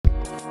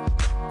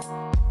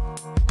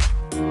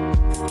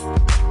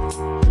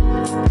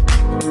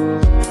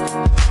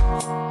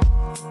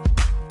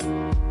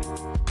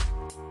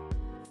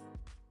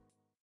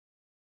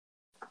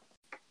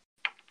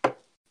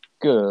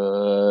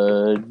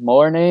Good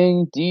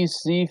morning,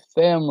 DC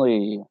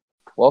family.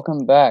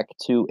 Welcome back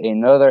to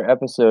another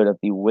episode of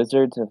the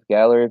Wizards of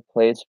Gallery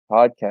Place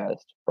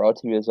podcast, brought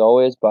to you as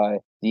always by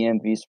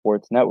DMV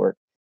Sports Network,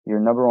 your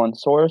number one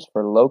source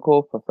for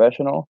local,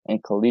 professional,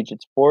 and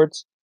collegiate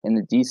sports in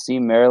the DC,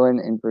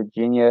 Maryland, and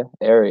Virginia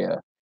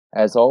area.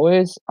 As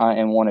always, I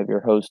am one of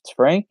your hosts,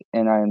 Frank,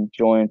 and I am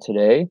joined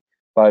today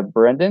by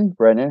Brendan.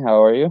 Brendan,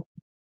 how are you?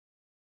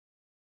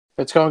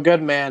 It's going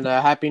good, man.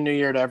 Happy New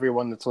Year to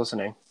everyone that's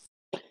listening.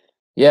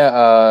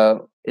 Yeah,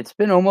 it's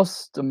been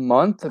almost a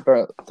month,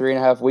 about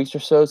 3.5 weeks or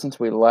so since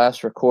we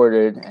last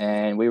recorded,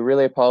 and we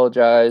really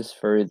apologize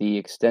for the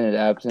extended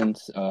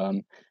absence.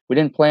 We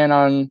didn't plan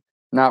on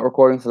not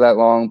recording for that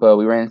long, but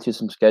we ran into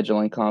some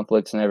scheduling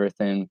conflicts and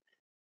everything.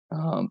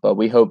 But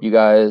we hope you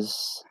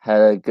guys had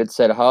a good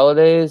set of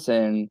holidays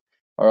and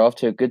are off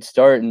to a good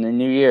start in the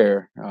new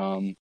year.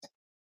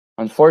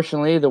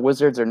 Unfortunately, the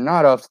Wizards are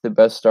not off to the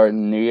best start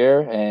in the new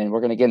year, and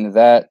we're going to get into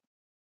that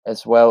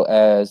as well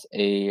as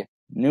a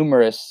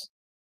numerous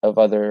of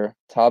other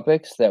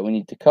topics that we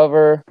need to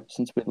cover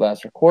since we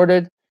last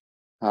recorded.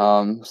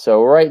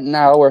 So right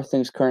now, where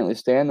things currently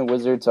stand, the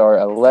Wizards are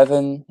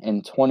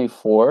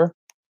 11-24.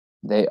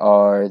 They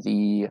are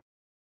the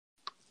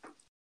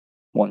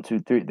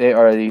They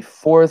are the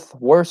fourth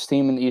worst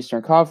team in the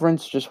Eastern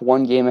Conference, just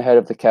one game ahead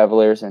of the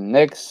Cavaliers and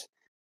Knicks,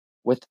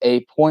 with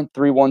a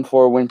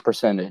 .314 win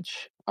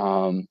percentage.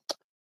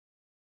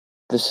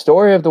 The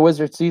story of the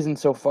Wizards season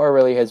so far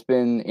really has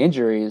been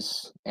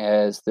injuries,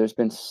 as there's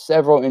been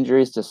several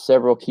injuries to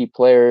several key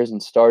players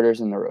and starters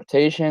in the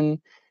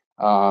rotation.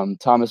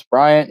 Thomas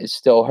Bryant is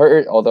still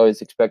hurt, although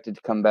he's expected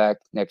to come back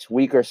next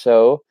week or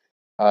so.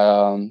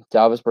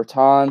 Davis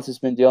Bertans has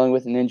been dealing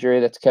with an injury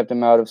that's kept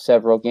him out of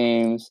several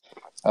games.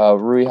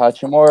 Rui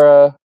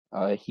Hachimura,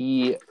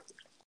 he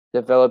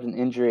developed an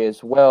injury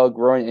as well, a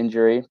groin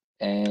injury,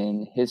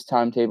 and his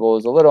timetable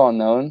is a little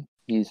unknown.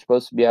 He's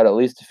supposed to be out at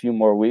least a few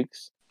more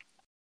weeks.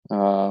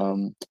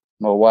 Mo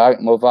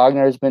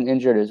Wagner has been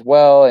injured as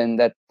well, and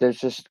that there's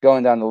just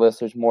going down the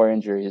list. There's more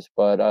injuries,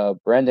 but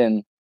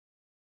Brendan,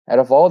 out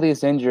of all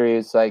these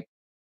injuries, like,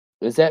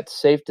 is that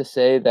safe to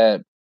say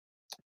that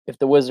if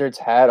the Wizards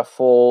had a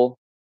full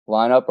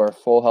lineup or a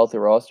full healthy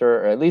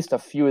roster, or at least a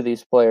few of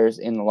these players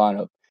in the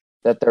lineup,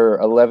 that their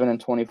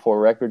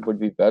 11-24 record would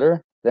be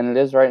better than it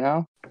is right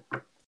now?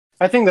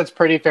 I think that's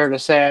pretty fair to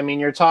say. I mean,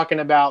 you're talking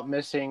about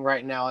missing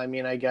right now. I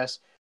mean, I guess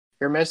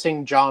you're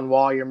missing John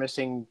Wall, you're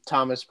missing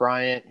Thomas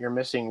Bryant, you're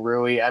missing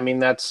Rui. I mean,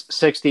 that's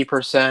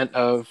 60%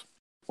 of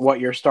what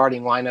your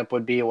starting lineup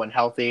would be when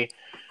healthy.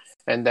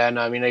 And then,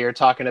 you're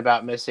talking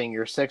about missing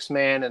your sixth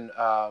man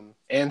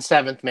and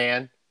seventh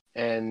man,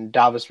 and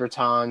Davis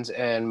Bertans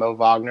and Mo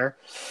Wagner.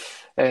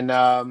 And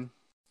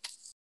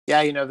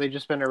they've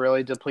just been a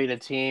really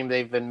depleted team.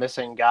 They've been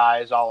missing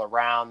guys all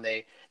around.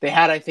 They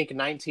had, I think,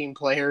 19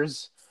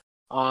 players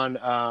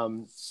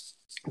on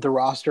the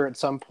roster at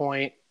some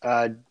point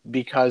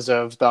because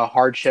of the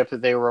hardship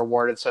that they were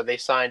awarded. So they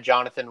signed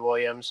Jonathan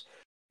Williams,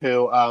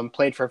 who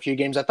played for a few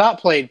games. I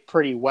thought played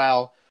pretty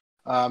well,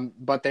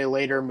 but they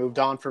later moved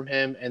on from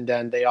him. And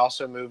then they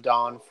also moved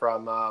on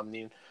from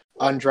the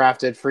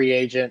undrafted free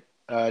agent,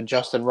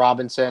 Justin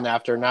Robinson,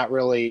 after not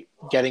really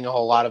getting a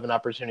whole lot of an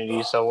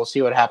opportunity. So we'll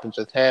see what happens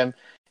with him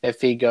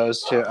if he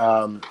goes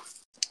to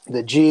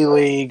the G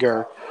League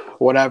or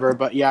whatever.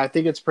 But yeah, I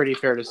think it's pretty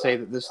fair to say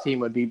that this team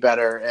would be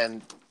better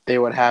and they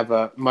would have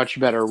a much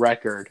better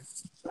record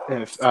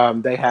if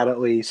they had at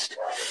least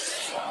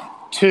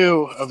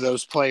two of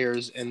those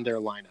players in their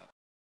lineup.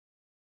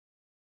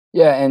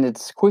 Yeah, and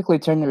it's quickly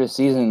turned into a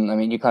season. I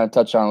mean, you kind of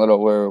touched on a little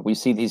where we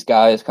see these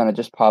guys kind of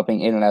just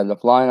popping in and out of the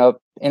lineup,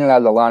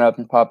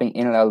 and popping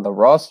in and out of the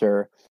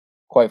roster.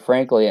 Quite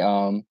frankly,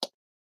 I mean,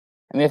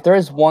 if there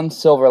is one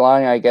silver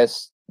lining, I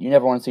guess you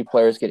never want to see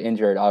players get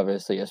injured,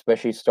 obviously,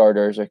 especially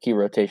starters or key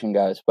rotation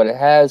guys. But it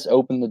has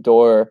opened the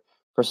door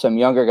for some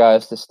younger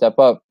guys to step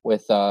up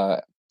with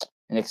an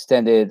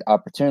extended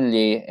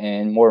opportunity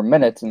and more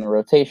minutes in the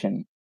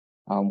rotation.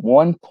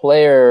 One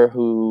player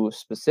who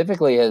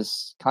specifically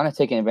has kind of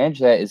taken advantage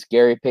of that is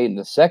Gary Payton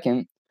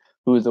II,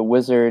 who the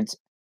Wizards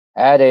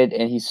added,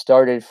 and he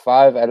started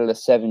 5 out of the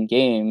 7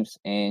 games,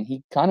 and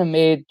he kind of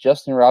made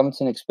Justin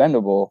Robinson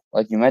expendable,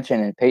 like you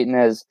mentioned. And Payton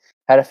has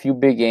had a few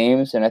big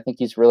games, and I think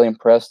he's really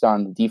impressed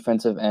on the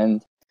defensive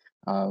end.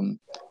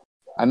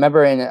 I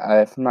remember,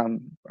 if I'm not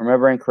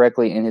remembering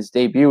correctly, in his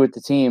debut with the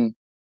team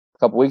a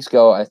couple weeks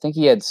ago, I think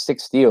he had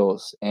 6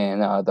 steals in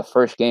the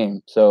first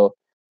game. So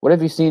what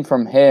have you seen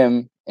from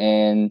him,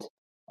 and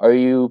are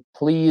you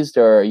pleased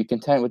or are you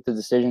content with the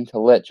decision to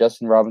let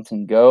Justin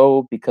Robinson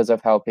go because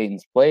of how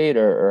Payton's played,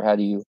 or how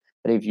do you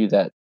view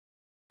that?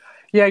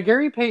 Yeah,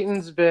 Gary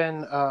Payton's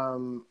been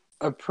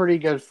a pretty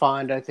good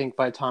find, I think,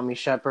 by Tommy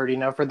Shepard.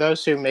 For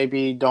those who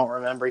maybe don't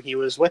remember, he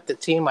was with the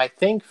team, I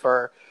think,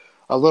 for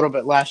a little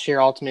bit last year.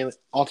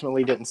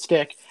 Ultimately didn't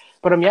stick.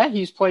 But yeah,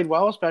 he's played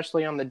well,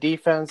 especially on the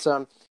defense.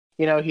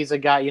 He's a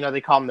guy,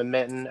 they call him the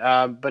mitten,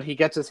 but he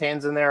gets his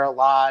hands in there a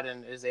lot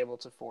and is able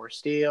to force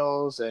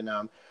steals and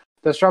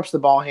disrupts the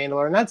ball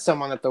handler, and that's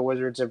someone that the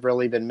Wizards have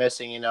really been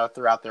missing,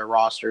 throughout their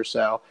roster.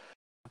 So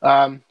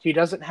he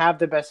doesn't have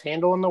the best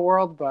handle in the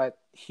world, but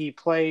he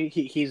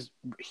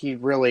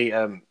really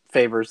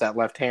favors that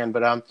left hand.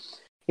 But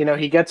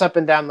he gets up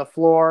and down the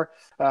floor.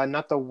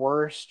 Not the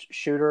worst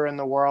shooter in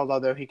the world,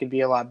 although he could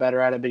be a lot better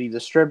at it. But he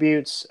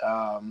distributes.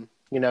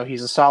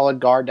 He's a solid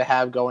guard to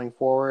have going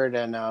forward,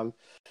 and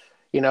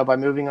by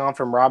moving on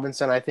from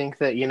Robinson, I think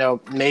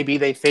that maybe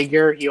they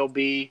figure he'll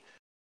be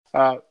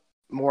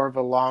more of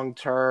a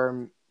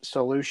long-term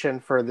solution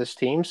for this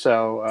team.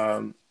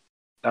 So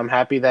I'm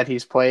happy that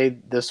he's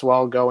played this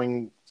well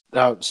going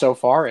so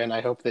far, and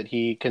I hope that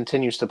he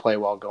continues to play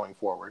well going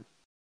forward.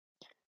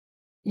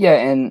 Yeah,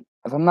 and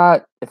if I'm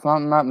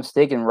not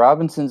mistaken,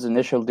 Robinson's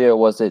initial deal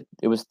was it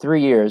was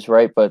 3 years,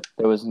 right? But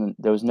there was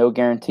no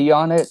guarantee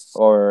on it,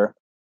 or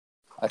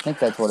I think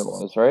that's what it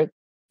was, right?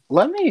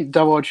 Let me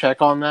double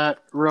check on that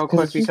real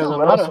quick because I'm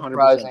not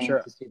 100%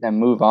 sure. To see them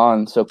move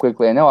on so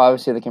quickly. I know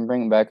obviously they can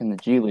bring him back in the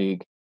G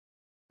League,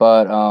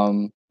 but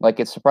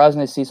it's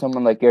surprising to see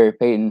someone like Gary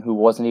Payton, who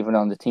wasn't even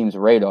on the team's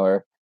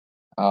radar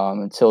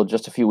until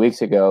just a few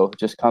weeks ago,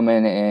 just come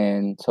in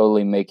and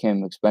totally make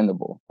him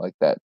expendable like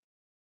that.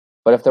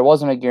 But if there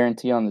wasn't a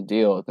guarantee on the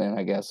deal, then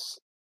I guess,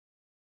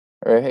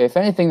 or if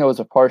anything, there was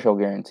a partial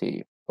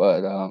guarantee.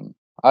 But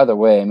either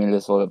way, I mean, it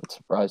is a little bit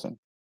surprising.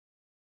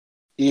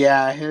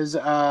 Yeah,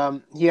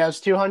 he has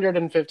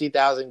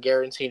 250,000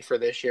 guaranteed for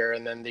this year,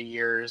 and then the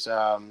years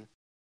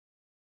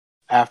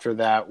after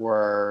that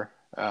were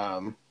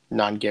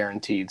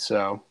non-guaranteed.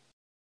 So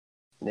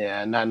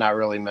yeah, not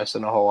really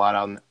missing a whole lot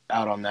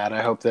out on that.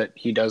 I hope that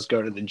he does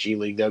go to the G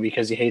League though,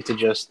 because you hate to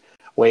just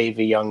waive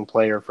a young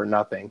player for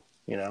nothing,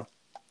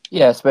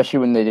 Yeah, especially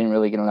when they didn't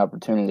really get an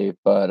opportunity.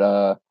 But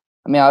I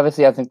mean,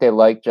 obviously, I think they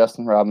like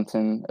Justin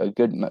Robinson a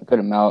good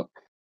amount.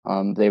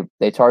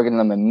 They targeted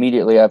him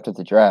immediately after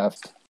the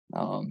draft,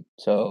 and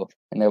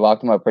they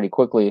locked him up pretty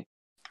quickly.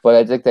 But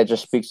I think that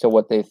just speaks to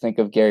what they think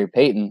of Gary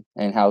Payton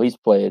and how he's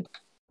played,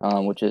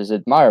 which is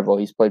admirable.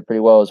 He's played pretty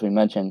well, as we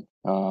mentioned.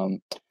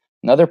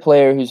 Another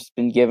player who's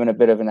been given a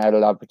bit of an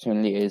added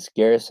opportunity is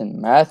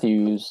Garrison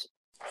Matthews,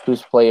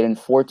 who's played in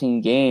 14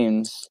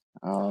 games.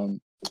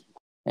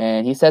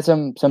 And he's had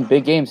some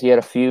big games. He had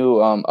a few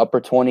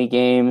upper 20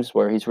 games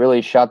where he's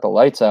really shot the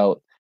lights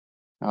out.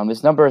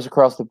 His numbers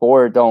across the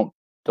board don't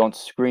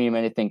scream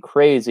anything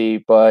crazy,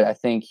 but I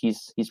think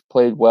he's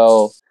played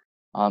well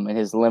in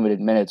his limited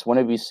minutes. What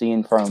have you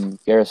seen from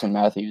Garrison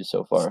Matthews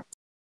so far?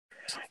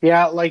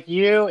 Yeah, like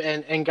you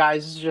and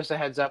guys, this is just a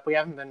heads up. We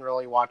haven't been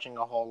really watching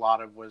a whole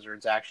lot of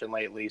Wizards action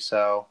lately,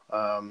 so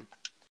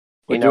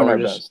we're doing our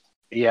best.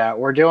 Yeah,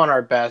 we're doing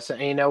our best.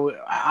 And,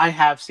 I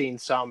have seen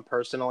some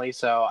personally,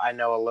 so I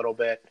know a little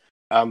bit.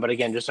 But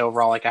again, just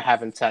overall, I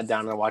haven't sat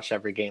down and watched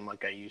every game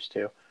like I used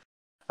to.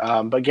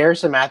 But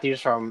Garrison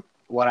Matthews, from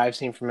what I've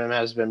seen from him,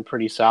 has been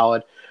pretty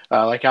solid.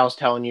 Like I was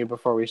telling you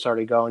before we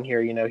started going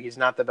here, he's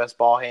not the best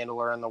ball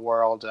handler in the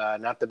world,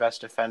 not the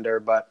best defender,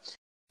 but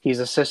he's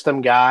a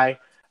system guy.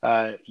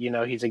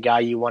 He's a guy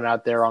you want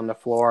out there on the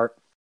floor.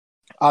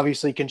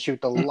 Obviously can shoot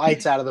the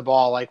lights out of the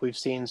ball like we've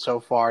seen so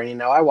far.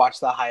 I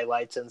watch the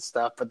highlights and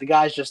stuff, but the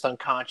guy's just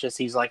unconscious.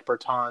 He's like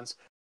Bertans.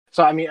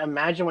 So, I mean,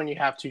 imagine when you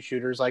have two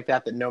shooters like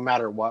that no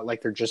matter what,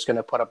 they're just going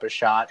to put up a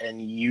shot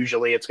and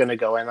usually it's going to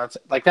go in.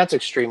 That's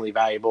extremely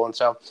valuable. And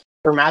so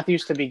for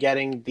Matthews to be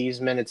getting these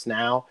minutes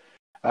now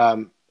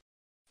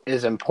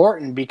is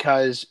important,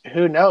 because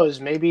who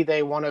knows, maybe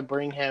they want to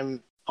bring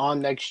him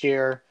on next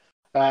year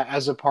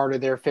as a part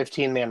of their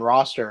 15-man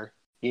roster.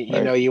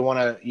 Right. You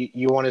want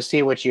to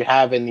see what you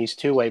have in these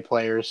two-way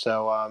players.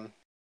 So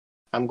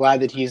I'm glad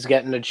that he's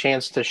getting a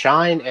chance to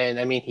shine, and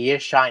I mean, he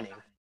is shining.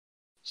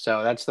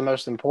 So that's the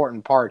most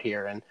important part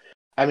here. And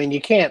I mean, you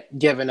can't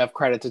give enough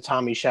credit to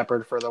Tommy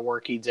Shepard for the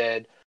work he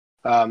did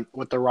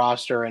with the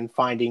roster and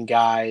finding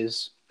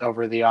guys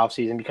over the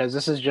offseason, because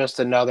this is just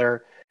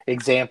another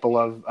example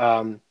of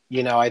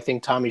I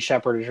think Tommy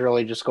Shepard is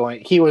really just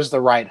he was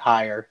the right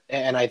hire,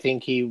 and I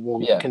think he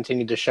will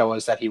continue to show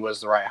us that he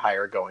was the right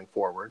hire going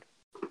forward.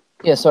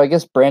 Yeah, so I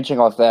guess branching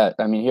off that,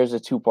 I mean, here's a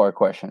two-part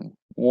question.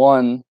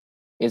 One,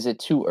 is it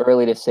too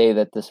early to say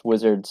that this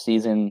Wizards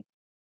season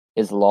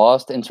is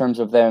lost in terms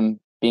of them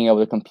being able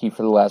to compete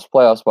for the last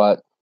playoff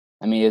spot?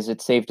 I mean, is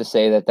it safe to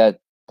say that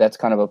that's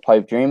kind of a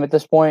pipe dream at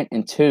this point?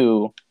 And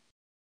two,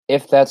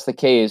 if that's the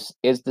case,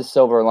 is the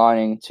silver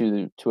lining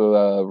to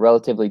a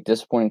relatively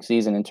disappointing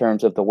season in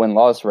terms of the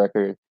win-loss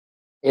record,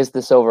 is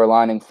the silver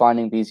lining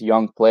finding these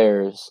young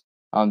players,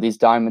 these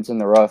diamonds in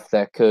the rough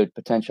that could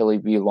potentially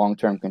be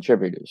long-term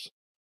contributors?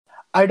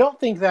 I don't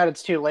think that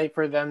it's too late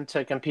for them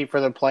to compete for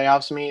the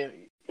playoffs. I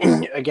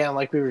mean, again,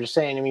 like we were just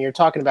saying, I mean, you're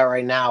talking about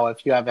right now,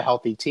 if you have a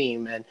healthy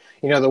team, and,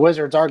 the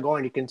Wizards are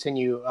going to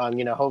continue,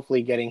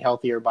 hopefully getting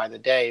healthier by the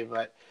day.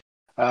 But,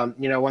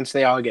 once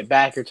they all get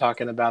back, you're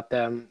talking about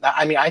them.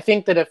 I mean, I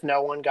think that if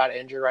no one got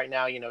injured right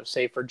now,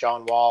 save for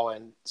John Wall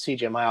and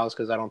CJ Miles,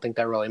 because I don't think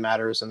that really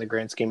matters in the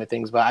grand scheme of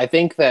things. But I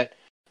think that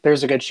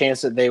there's a good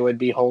chance that they would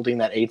be holding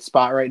that 8th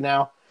spot right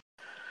now.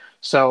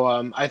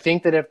 So I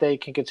think that if they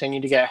can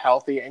continue to get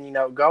healthy and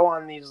go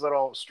on these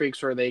little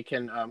streaks where they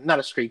can not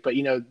a streak, but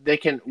they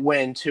can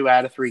win 2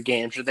 out of 3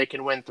 games or they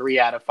can win 3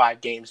 out of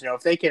 5 games.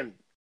 If they can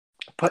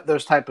put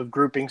those type of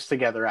groupings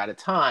together at a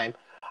time,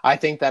 I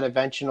think that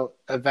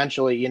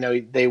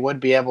eventually, they would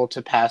be able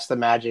to pass the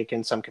Magic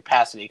in some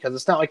capacity because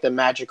it's not like the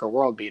Magic are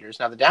world beaters.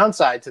 Now, the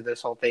downside to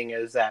this whole thing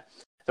is that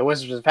the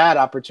Wizards have had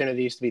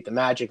opportunities to beat the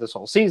Magic this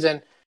whole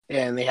season,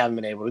 and they haven't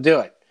been able to do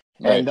it.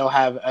 Right. And they'll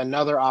have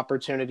another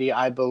opportunity,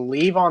 I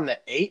believe, on the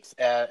 8th,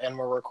 and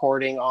we're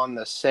recording on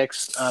the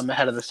 6th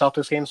ahead of the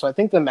Celtics game. So I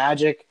think the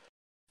Magic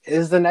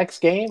is the next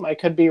game. I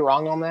could be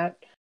wrong on that.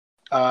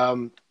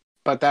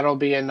 But that'll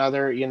be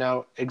another,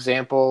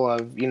 example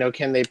of,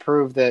 can they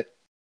prove that,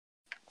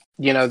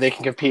 they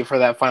can compete for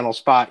that final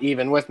spot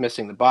even with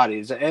missing the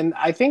bodies. And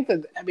I think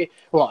that,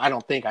 I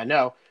don't think I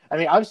know.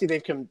 Obviously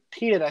they've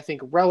competed, I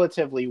think,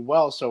 relatively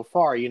well so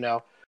far,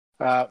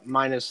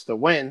 minus the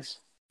wins.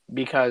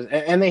 Because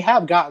and they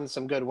have gotten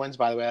some good wins,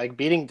 by the way. Like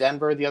beating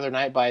Denver the other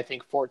night by I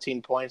think 14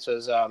 points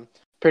was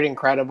pretty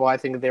incredible. I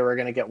think they were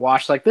going to get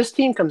washed. Like this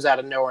team comes out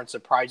of nowhere and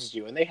surprises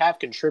you, and they have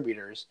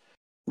contributors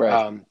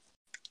Right.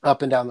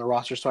 up and down the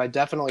roster. So I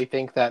definitely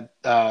think that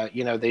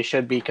they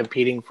should be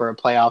competing for a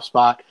playoff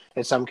spot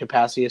in some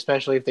capacity,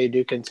 especially if they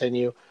do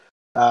continue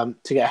to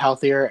get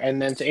healthier.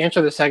 And then to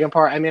answer the second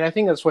part, I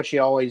think that's what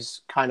you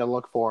always kind of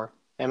look for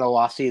in a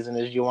lost season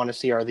is you want to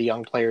see are the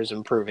young players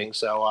improving.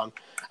 So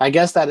I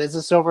guess that is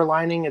a silver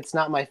lining. It's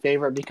not my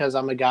favorite because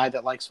I'm a guy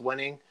that likes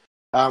winning.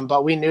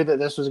 But we knew that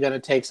this was going to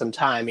take some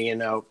time.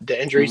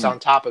 The injuries on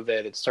top of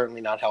it, it's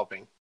certainly not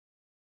helping.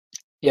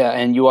 Yeah,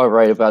 and you are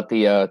right about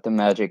the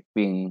Magic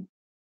being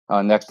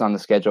next on the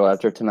schedule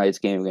after tonight's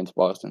game against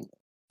Boston.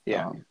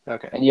 Yeah.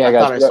 Okay. And yeah, I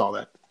guys, thought I saw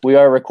that. We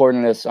are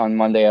recording this on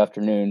Monday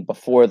afternoon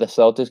before the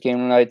Celtics game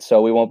tonight,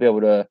 so we won't be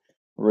able to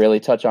really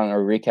touch on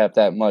or recap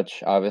that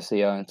much,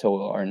 obviously,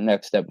 until our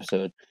next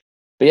episode.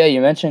 But yeah, you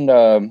mentioned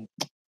a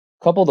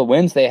couple of the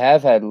wins they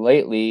have had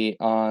lately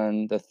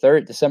on the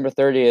December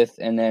 30th,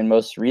 and then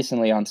most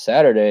recently on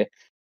Saturday,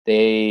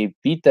 they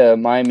beat the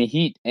Miami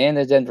Heat and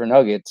the Denver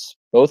Nuggets,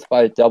 both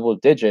by double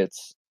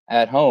digits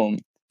at home.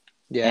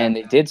 Yeah. And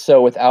they did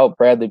so without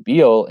Bradley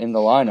Beal in the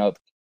lineup,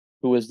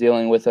 who was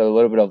dealing with a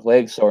little bit of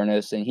leg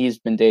soreness, and he's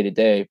been day to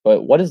day.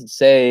 But what does it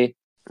say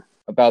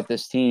about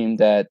this team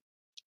that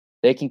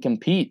they can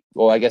compete?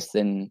 Well, I guess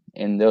in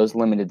those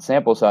limited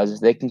sample sizes,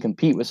 they can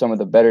compete with some of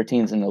the better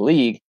teams in the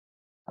league,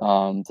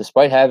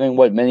 despite having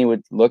what many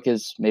would look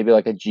as maybe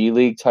like a G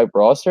League type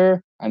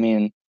roster.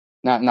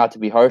 Not to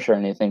be harsh or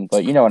anything,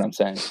 but you know what I'm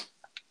saying.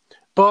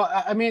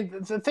 But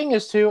the thing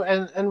is too,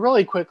 and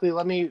really quickly,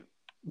 let me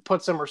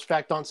put some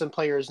respect on some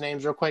players'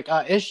 names real quick.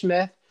 Ish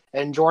Smith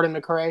and Jordan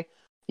McRae,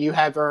 you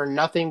have earned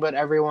nothing but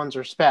everyone's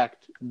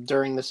respect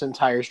during this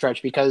entire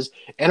stretch because,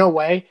 in a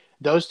way,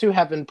 those two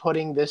have been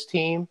putting this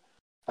team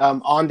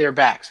on their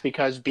backs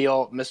because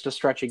Beal missed a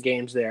stretch of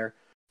games there.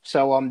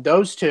 So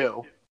those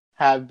two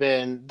have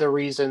been the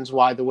reasons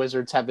why the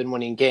Wizards have been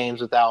winning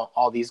games without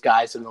all these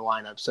guys in the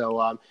lineup.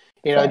 So,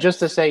 just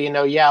to say,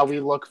 yeah,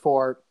 we look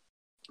for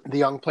the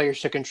young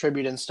players to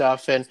contribute and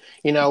stuff. And,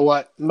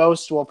 what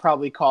most will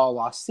probably call a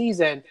lost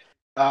season.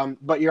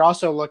 But you're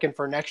also looking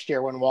for next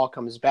year when Wall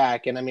comes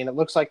back. And, it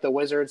looks like the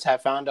Wizards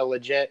have found a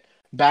legit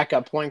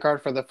backup point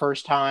guard for the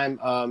first time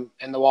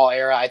in the Wall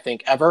era, I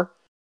think, ever,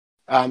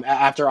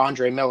 after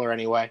Andre Miller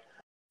anyway.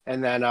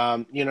 And then,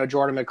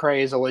 Jordan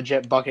McRae is a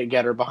legit bucket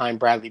getter behind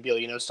Bradley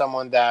Beal,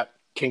 someone that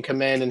can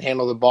come in and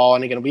handle the ball.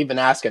 And again, we've been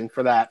asking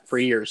for that for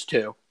years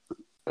too.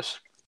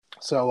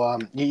 So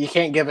you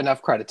can't give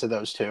enough credit to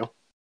those two.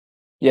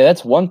 Yeah,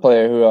 that's one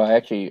player who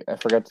I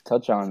forgot to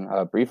touch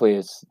on briefly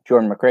is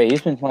Jordan McRae.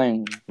 He's been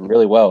playing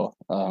really well.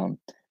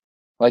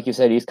 Like you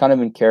said, he's kind of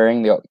been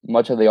carrying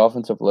much of the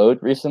offensive load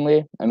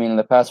recently. In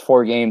the past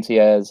 4 games, he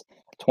has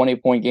a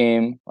 20-point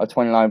game, a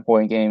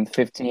 29-point game,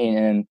 15,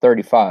 and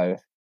 35.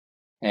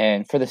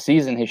 And for the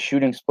season, his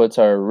shooting splits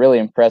are really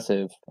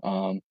impressive.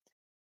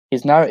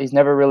 He's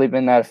never really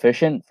been that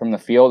efficient from the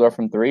field or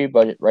from 3,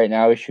 but right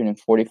now he's shooting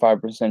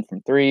 45%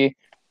 from 3,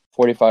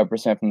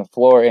 45% from the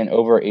floor, and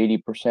over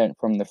 80%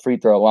 from the free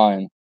throw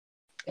line.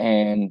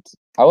 And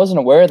I wasn't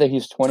aware that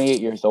he's 28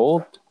 years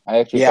old. I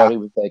actually thought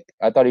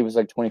he was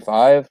like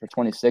 25 or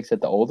 26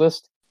 at the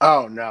oldest.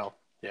 Oh no.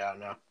 Yeah,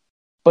 no.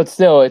 But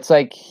still, it's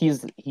like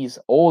he's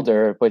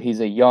older, but he's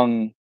a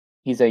young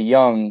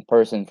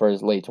person for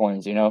his late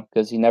 20s,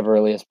 because he never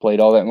really has played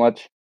all that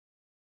much.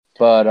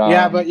 But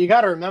yeah, but you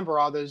got to remember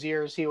all those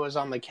years he was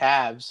on the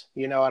Cavs.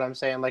 You know what I'm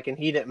saying? And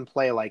he didn't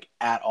play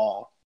at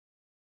all.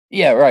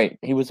 Yeah, right.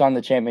 He was on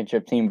the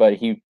championship team, but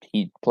he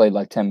played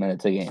 10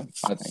 minutes a game,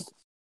 I think.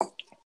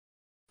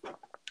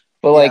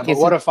 But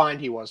what a find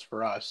he was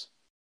for us.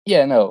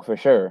 Yeah, no, for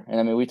sure.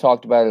 And we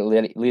talked about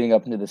it leading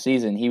up into the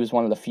season. He was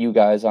one of the few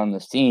guys on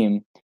this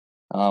team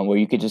where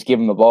you could just give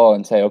him the ball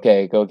and say,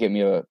 "Okay,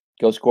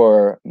 go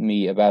score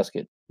me a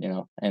basket,"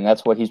 and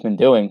that's what he's been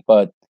doing.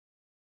 But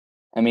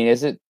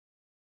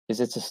is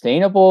it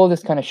sustainable,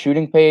 this kind of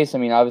shooting pace?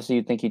 Obviously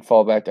you'd think he'd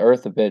fall back to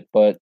earth a bit,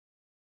 but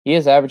he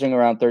is averaging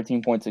around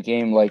 13 points a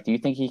game. Do you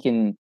think he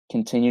can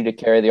continue to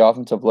carry the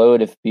offensive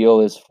load if Beal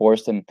is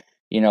forced and,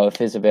 if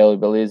his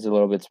availability is a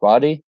little bit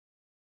spotty?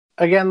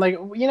 Again,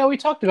 we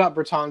talked about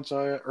Bertans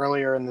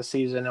earlier in the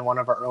season in one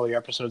of our earlier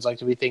episodes. Like,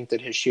 do we think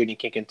that his shooting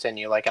can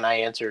continue? And I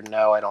answered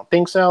no, I don't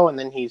think so. And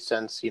then he's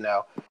since, in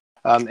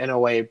a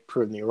way,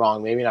 proved me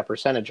wrong. Maybe not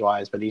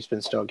percentage-wise, but he's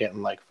been still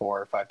getting 4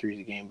 or 5 threes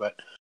a game. But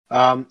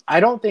I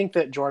don't think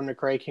that Jordan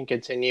McRae can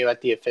continue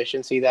at the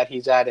efficiency that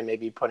he's at and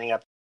maybe putting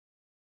up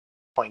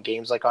point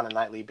games on a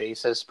nightly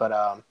basis. But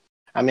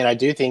I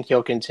do think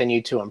he'll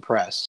continue to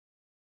impress.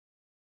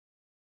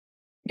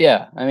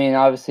 Yeah,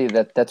 obviously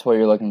that's what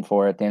you're looking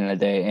for at the end of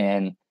the day,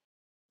 and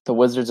the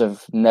Wizards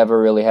have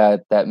never really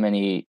had that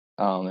many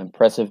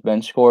impressive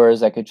bench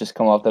scorers that could just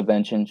come off the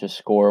bench and just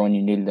score when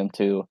you needed them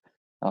to,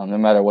 no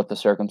matter what the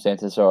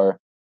circumstances are.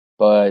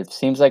 But it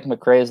seems like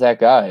McRae is that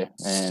guy,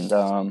 and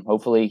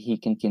hopefully he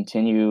can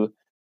continue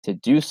to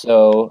do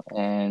so.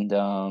 And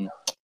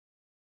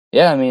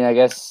yeah, I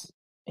guess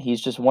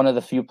he's just one of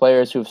the few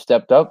players who have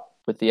stepped up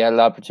with the added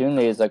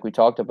opportunities like we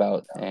talked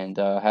about, and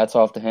hats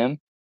off to him.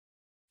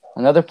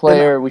 Another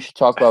player we should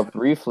talk about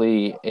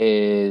briefly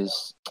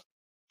is,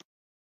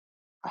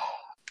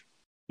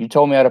 you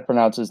told me how to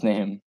pronounce his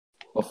name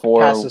before.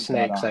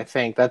 Pasasnakes, I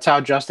think. That's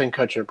how Justin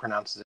Kutcher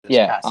pronounces it.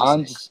 Yeah,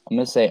 I'm going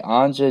to say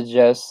Anja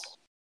Jess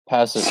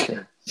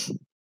Pasasnakes.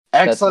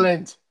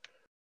 Excellent.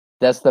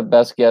 That's the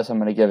best guess I'm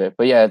going to give it.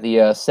 But yeah, the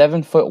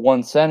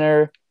 7'1"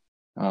 center,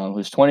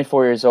 who's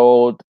 24 years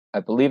old.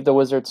 I believe the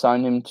Wizards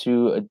signed him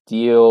to a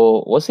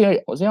deal. Was he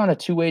on a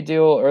 2-way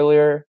deal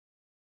earlier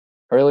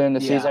in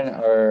the season,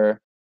 or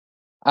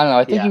I don't know.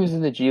 I think he was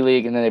in the G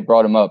League and then they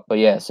brought him up. But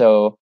yeah,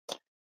 so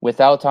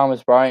without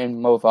Thomas Bryant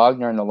and Mo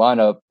Wagner in the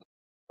lineup,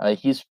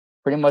 he's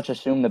pretty much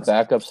assumed the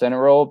backup center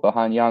role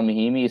behind Ian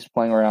Mahinmi. He's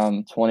playing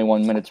around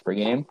 21 minutes per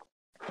game,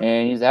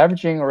 and he's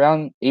averaging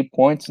around 8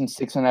 points and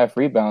 6.5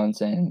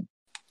 rebounds. And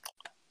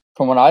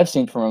from what I've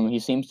seen from him, he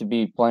seems to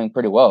be playing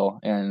pretty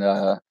well,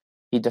 and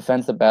he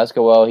defends the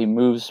basket well. He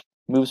moves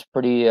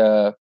pretty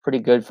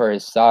good for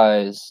his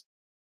size.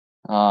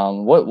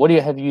 What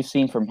have you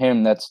seen from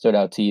him that stood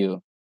out to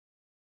you?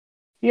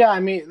 Yeah,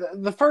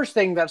 the first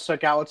thing that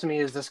stuck out to me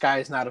is this guy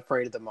is not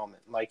afraid of the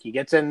moment. He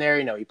gets in there,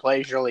 he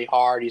plays really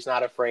hard. He's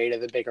not afraid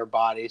of the bigger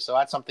body. So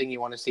that's something you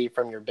want to see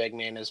from your big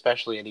man,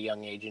 especially at a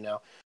young age. You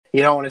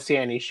don't want to see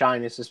any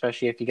shyness,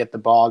 especially if you get the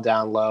ball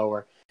down low,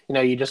 or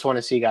you just want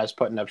to see guys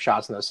putting up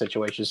shots in those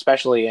situations,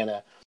 especially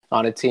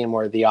on a team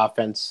where the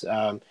offense,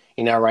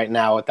 right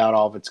now without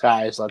all of its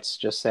guys, let's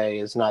just say,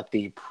 is not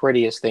the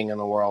prettiest thing in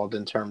the world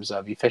in terms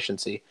of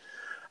efficiency.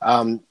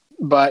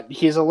 But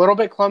he's a little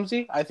bit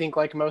clumsy, I think,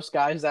 like most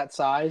guys that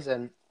size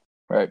and,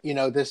 right,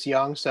 this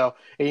young. So,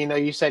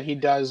 you said he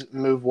does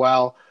move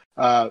well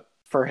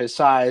for his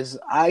size.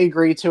 I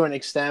agree to an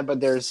extent, but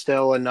there's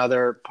still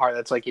another part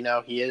that's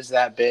he is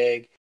that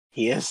big.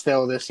 He is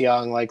still this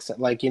young,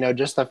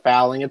 just the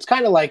fouling. It's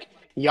kind of like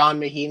Ian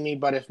Mahinmi,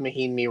 but if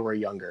Mahinmi were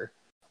younger.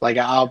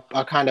 I'll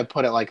kind of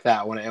put it like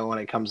that when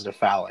it comes to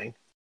fouling.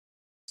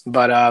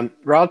 But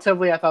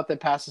relatively, I thought that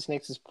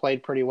Pasasnakes has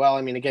played pretty well.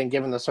 Again,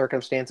 given the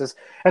circumstances,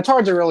 it's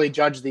hard to really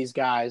judge these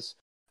guys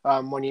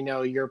when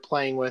you're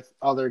playing with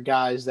other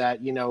guys that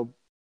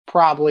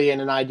probably in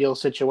an ideal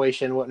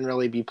situation wouldn't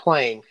really be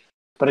playing.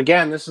 But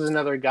again, this is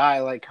another guy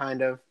in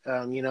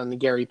the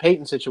Gary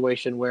Payton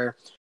situation where,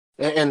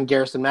 and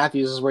Garrison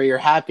Matthews, is where you're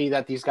happy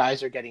that these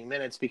guys are getting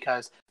minutes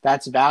because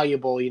that's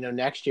valuable,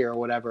 next year or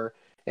whatever.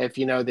 If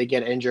they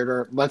get injured,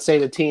 or let's say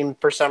the team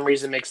for some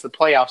reason makes the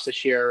playoffs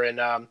this year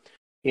and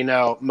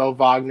Mo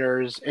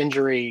Wagner's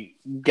injury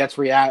gets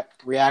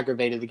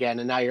re-aggravated again,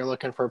 and now you're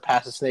looking for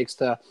Pasasnakes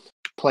to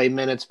play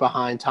minutes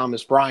behind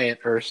Thomas Bryant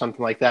or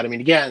something like that.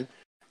 Again,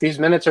 these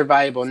minutes are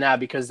valuable now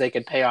because they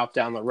could pay off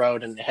down the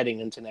road and heading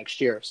into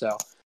next year. So,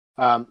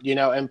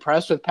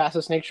 impressed with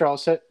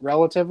Pasasnakes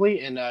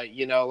relatively, and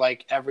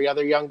like every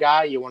other young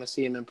guy, you want to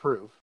see him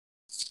improve.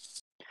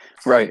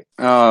 Right.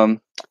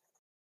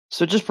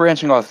 So just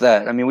branching off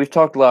that, we've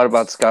talked a lot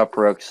about Scott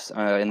Brooks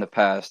in the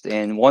past,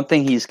 and one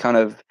thing he's kind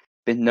of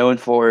been known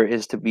for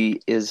is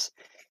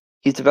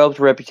he's developed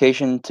a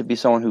reputation to be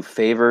someone who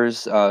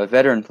favors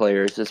veteran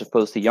players as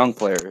opposed to young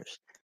players.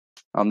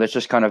 That's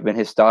just kind of been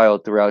his style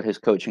throughout his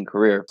coaching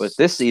career. But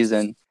this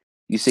season,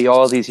 you see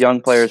all these young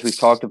players we've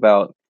talked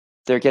about,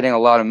 they're getting a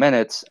lot of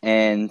minutes,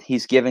 and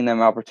he's giving them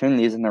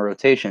opportunities in the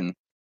rotation.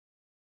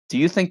 Do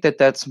you think that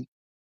that's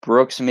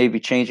Brooks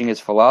maybe changing his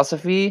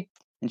philosophy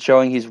and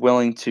showing he's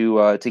willing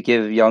to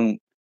give young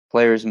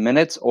players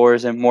minutes, or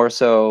is it more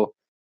so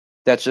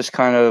that's just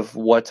kind of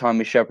what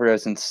Tommy Sheppard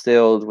has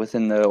instilled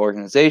within the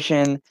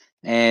organization,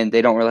 and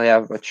they don't really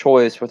have a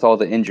choice with all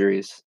the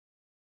injuries?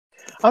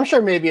 I'm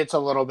sure maybe it's a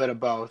little bit of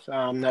both.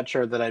 I'm not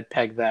sure that I'd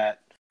peg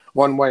that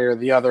one way or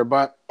the other,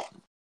 but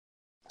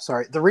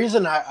the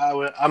reason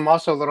I'm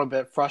also a little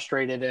bit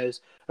frustrated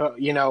is,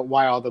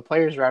 why all the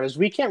players are out is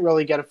we can't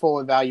really get a full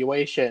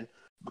evaluation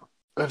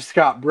of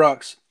Scott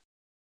Brooks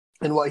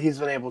and what he's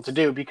been able to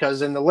do,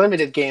 because in the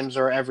limited games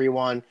where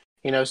everyone,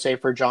 say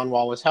for John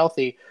Wall was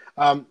healthy,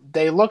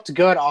 They looked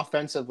good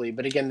offensively,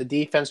 but again, the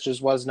defense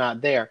just was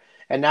not there.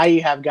 And now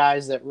you have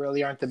guys that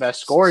really aren't the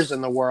best scorers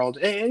in the world.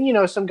 And you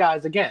know, some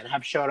guys, again,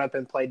 have showed up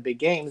and played big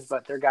games,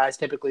 but they're guys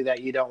typically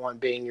that you don't want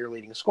being your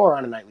leading scorer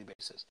on a nightly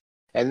basis.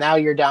 And now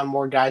you're down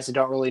more guys that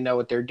don't really know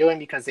what they're doing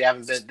because they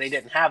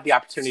didn't have the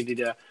opportunity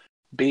to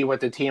be with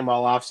the team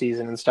all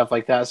offseason and stuff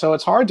like that. So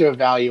it's hard to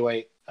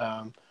evaluate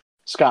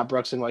Scott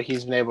Brooks and what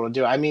he's been able to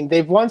do. I mean,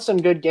 they've won some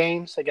good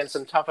games against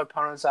some tough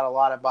opponents at a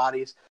lot of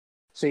bodies.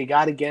 So you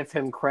got to give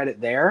him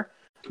credit there.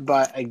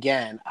 But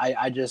again,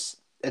 I just,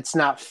 it's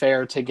not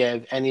fair to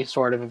give any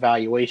sort of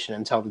evaluation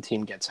until the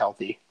team gets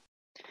healthy.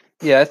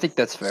 Yeah, I think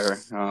that's fair.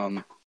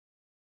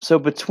 So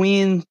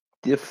between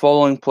the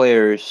following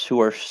players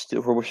who are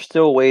we're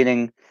still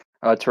waiting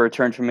to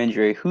return from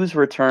injury, whose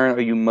return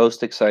are you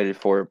most excited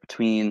for?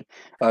 Between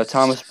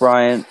Thomas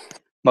Bryant,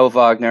 Mo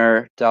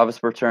Wagner, Davis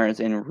Bertans,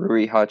 and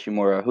Rui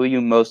Hachimura, who are you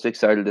most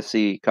excited to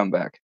see come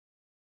back?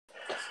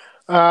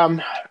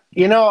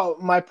 You know,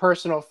 my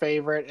personal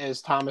favorite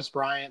is Thomas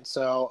Bryant,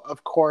 so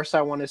of course I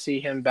want to see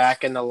him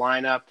back in the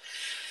lineup.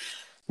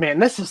 Man,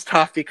 this is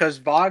tough because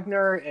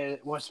Wagner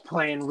was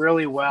playing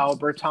really well.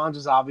 Bertans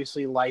is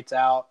obviously lights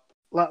out.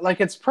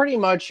 Like, it's pretty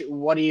much,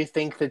 what do you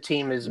think the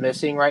team is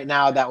missing right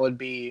now that would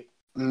be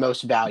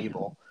most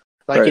valuable?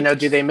 Like, you Right. know,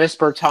 do they miss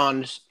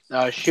Bertans'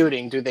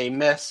 shooting? Do they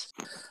miss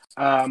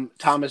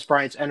Thomas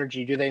Bryant's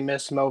energy? Do they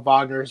miss Mo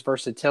Wagner's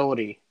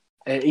versatility?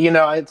 You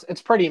know,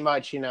 it's pretty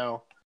much, you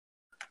know,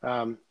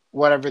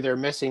 whatever they're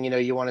missing, you know,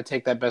 you want to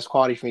take that best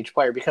quality from each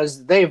player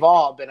because they've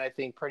all been, I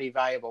think, pretty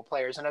valuable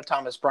players. I know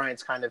Thomas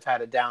Bryant's kind of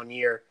had a down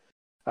year,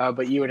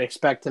 but you would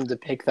expect him to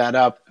pick that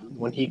up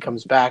when he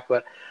comes back.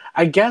 But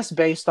I guess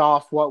based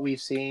off what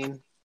we've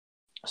seen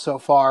so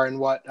far and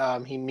what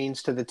he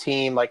means to the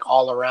team, like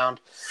all around,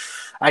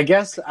 I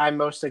guess I'm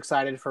most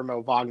excited for Mo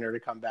Wagner to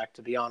come back,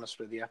 to be honest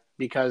with you,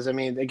 because I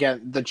mean,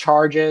 again, the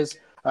charges,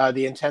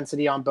 the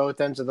intensity on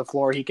both ends of the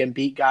floor, he can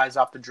beat guys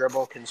off the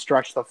dribble, can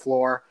stretch the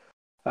floor.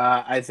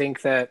 I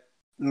think that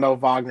Mo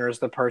Wagner is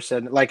the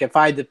person. Like, if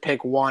I had to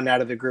pick one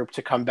out of the group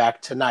to come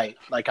back tonight,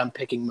 like, I'm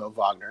picking Mo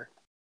Wagner.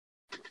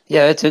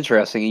 Yeah, it's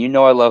interesting. You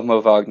know I love Mo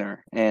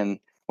Wagner, and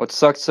what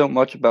sucks so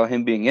much about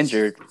him being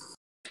injured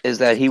is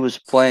that he was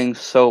playing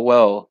so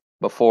well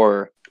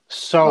before.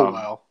 So Um,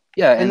 well.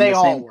 yeah, And and they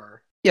all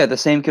were. the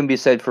same can be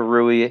said for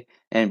Rui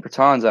and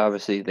Bertans.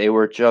 Obviously, they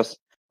were just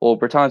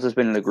Bertans has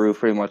been in the groove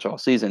pretty much all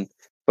season,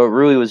 but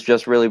Rui was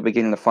just really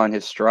beginning to find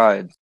his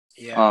stride.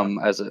 Yeah.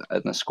 As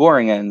the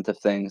scoring end of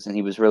things, and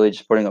he was really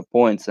just putting up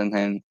points. And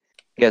then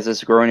he has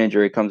this groin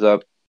injury comes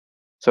up,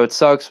 so it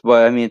sucks.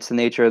 But I mean, it's the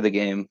nature of the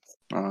game.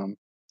 But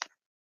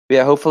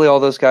yeah, hopefully all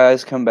those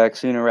guys come back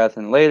sooner rather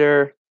than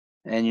later,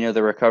 and you know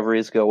the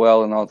recoveries go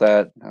well and all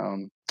that.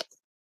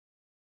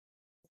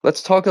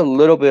 Let's talk a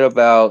little bit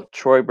about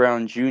Troy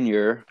Brown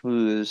Jr.,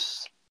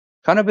 who's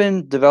kind of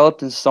been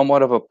developed in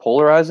somewhat of a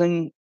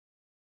polarizing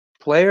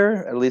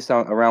player, at least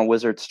around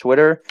Wizards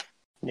Twitter.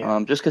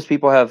 Yeah. Just because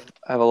people have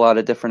a lot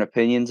of different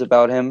opinions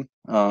about him.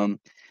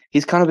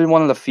 He's kind of been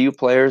one of the few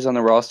players on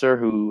the roster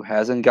who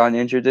hasn't gotten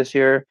injured this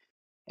year,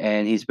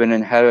 and he's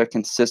had a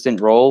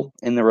consistent role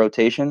in the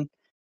rotation.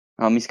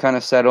 He's kind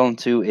of settled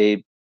into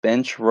a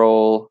bench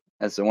role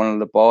as one of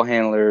the ball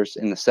handlers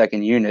in the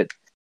second unit,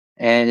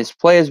 and his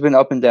play has been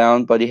up and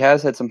down, but he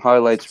has had some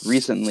highlights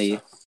recently.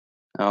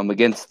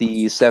 Against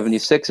the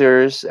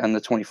 76ers on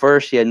the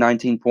 21st, he had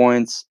 19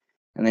 points,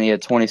 and then he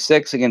had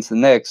 26 against the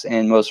Knicks,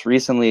 and most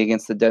recently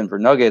against the Denver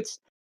Nuggets,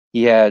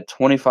 he had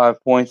 25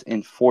 points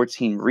and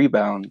 14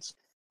 rebounds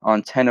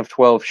on 10 of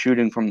 12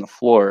 shooting from the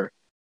floor.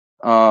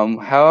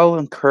 How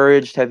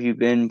encouraged have you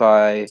been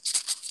by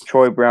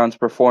Troy Brown's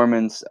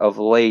performance of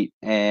late,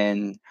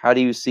 and how do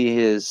you see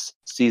his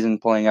season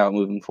playing out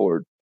moving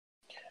forward?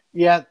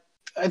 Yeah.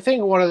 I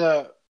think one of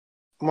the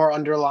more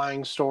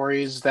underlying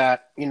stories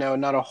that, you know,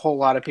 not a whole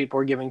lot of people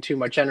are giving too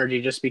much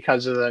energy just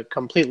because of the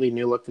completely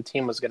new look the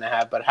team was going to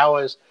have. But how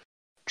is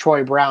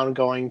Troy Brown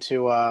going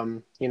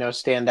to, you know,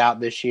 stand out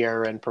this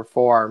year and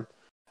perform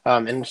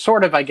in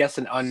sort of, I guess,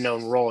 an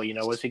unknown role? You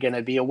know, was he going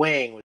to be a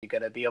wing? Was he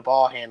going to be a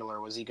ball handler?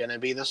 Was he going to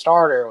be the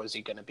starter? Was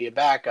he going to be a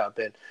backup?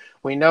 And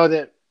we know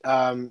that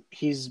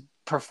he's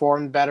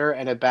performed better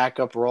in a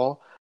backup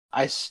role.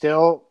 I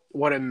still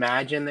would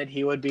imagine that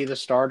he would be the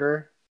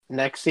starter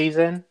next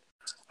season,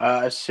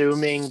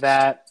 assuming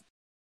that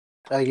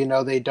you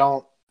know, they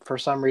don't for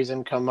some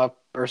reason come up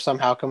or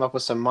somehow come up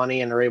with some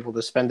money and are able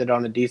to spend it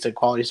on a decent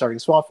quality starting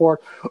small forward,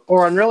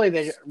 or on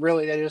they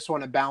just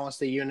want to balance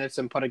the units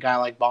and put a guy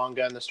like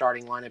Bonga in the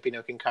starting lineup, you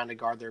know, can kind of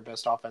guard their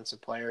best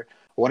offensive player,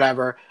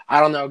 whatever. I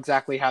don't know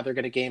exactly how they're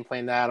going to game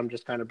plan that. I'm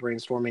just kind of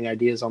brainstorming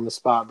ideas on the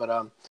spot,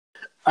 but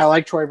I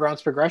like Troy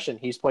Brown's progression.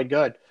 He's played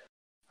good.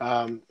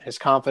 His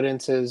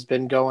confidence has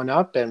been going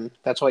up, and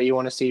that's what you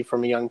want to see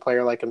from a young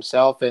player like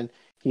himself. And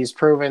he's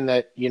proven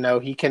that, you know,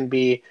 he can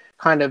be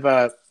kind of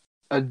a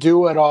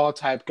do-it-all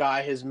type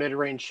guy. His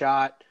mid-range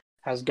shot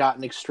has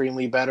gotten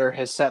extremely better.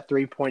 His set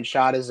three-point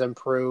shot has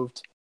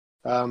improved.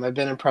 I've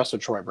been impressed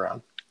with Troy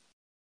Brown.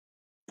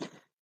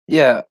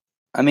 Yeah,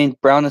 I mean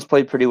Brown has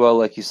played pretty well,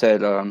 like you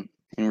said.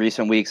 in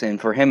recent weeks, and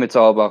for him, it's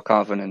all about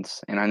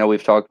confidence. And I know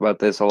we've talked about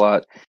this a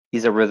lot.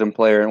 He's a rhythm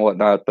player and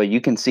whatnot, but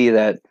you can see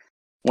that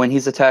when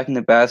he's attacking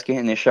the basket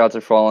and his shots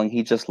are falling,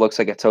 he just looks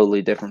like a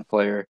totally different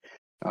player,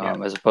 Yeah.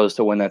 as opposed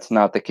to when that's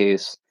not the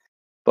case.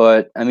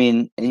 But I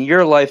mean, in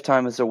your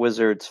lifetime as a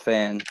Wizards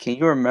fan, can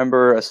you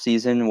remember a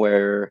season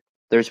where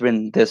there's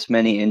been this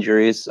many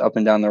injuries up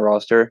and down the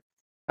roster?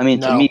 I mean,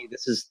 to No. me,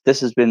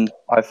 this has been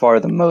by far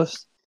the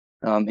most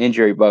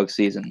injury bug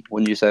season,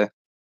 wouldn't you say?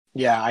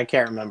 Yeah, I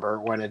can't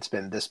remember when it's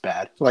been this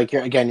bad. Like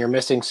you're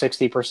missing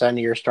 60% of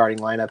your starting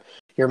lineup.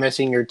 You're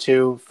missing your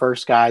two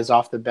first guys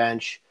off the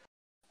bench.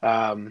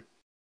 Um,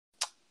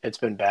 it's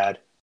been bad.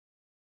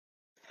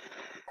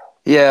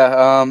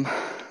 Yeah.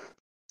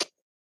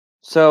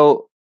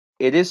 So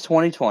it is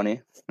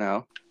 2020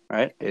 now,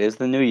 right? It is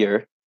the new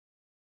year.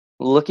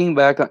 Looking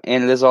back on,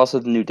 and it is also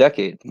the new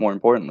decade, more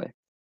importantly.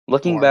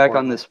 Looking More back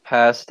on importantly, this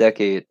past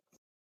decade,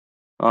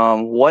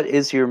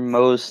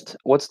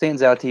 what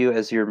stands out to you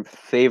as your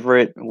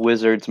favorite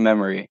Wizards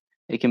memory?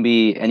 It can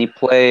be any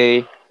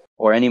play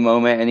or any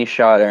moment, any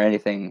shot or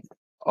anything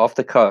off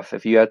the cuff.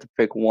 If you had to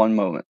pick one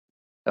moment,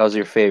 that was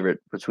your favorite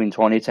between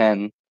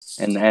 2010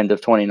 and the end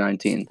of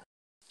 2019.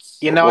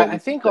 What I would you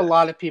think a say?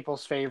 lot of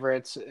people's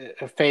favorite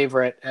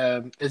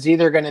is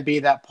either going to be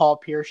that Paul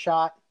Pierce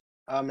shot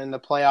in the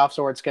playoffs,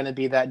 or it's going to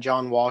be that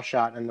John Wall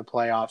shot in the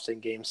playoffs in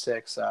Game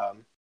 6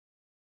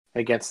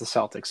 against the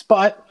Celtics.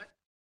 But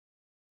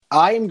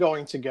I am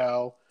going to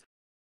go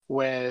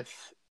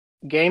with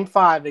Game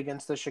 5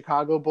 against the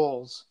Chicago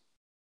Bulls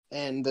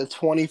in the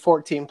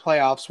 2014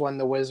 playoffs when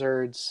the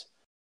Wizards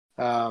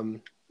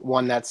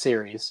won that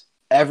series.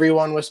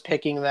 Everyone was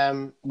picking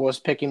the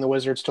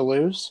Wizards to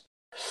lose.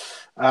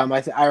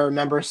 I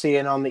remember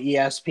seeing on the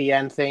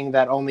ESPN thing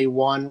that only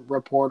one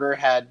reporter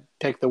had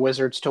picked the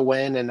Wizards to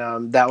win,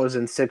 and that was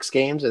in 6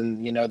 games,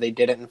 and they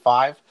did it in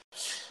 5.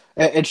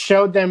 It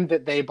showed them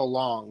that they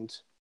belonged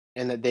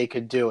and that they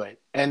could do it.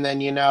 And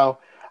then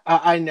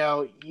I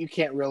know you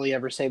can't really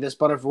ever say this,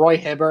 but if Roy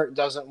Hibbert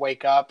doesn't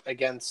wake up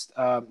against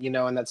in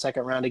that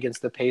second round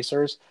against the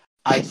Pacers,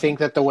 I think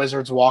that the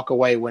Wizards walk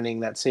away winning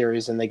that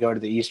series and they go to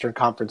the Eastern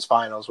Conference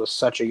Finals with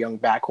such a young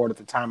backcourt at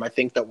the time. I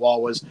think that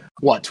Wall was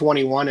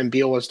 21 and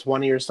Beal was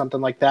 20 or something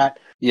like that.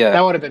 Yeah.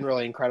 That would have been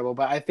really incredible.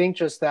 But I think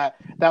just that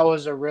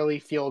was a really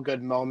feel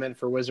good moment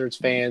for Wizards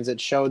fans. It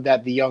showed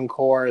that the young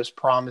core is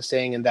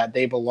promising and that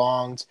they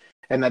belonged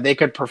and that they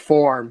could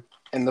perform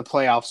in the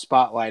playoff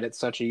spotlight at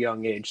such a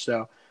young age.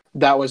 So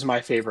that was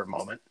my favorite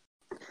moment.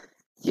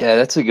 Yeah,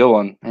 that's a good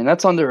one. And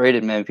that's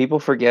underrated, man. People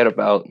forget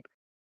about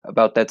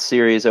that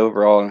series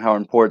overall and how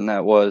important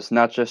that was,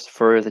 not just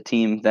for the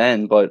team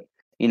then, but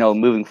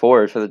moving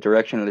forward for the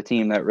direction of the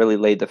team that really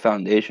laid the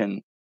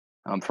foundation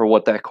for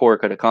what that core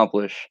could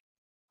accomplish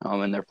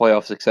in their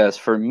playoff success.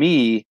 For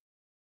me,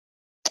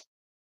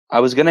 I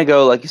was gonna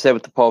go, like you said,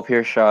 with the Paul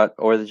Pierce shot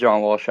or the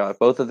John Wall shot.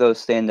 Both of those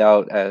stand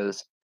out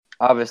as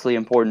obviously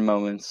important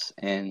moments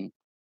and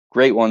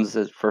great ones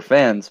for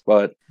fans,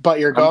 but But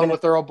you're I'm going gonna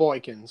with Earl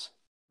Boykins.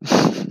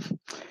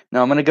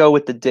 no, I'm gonna go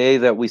with the day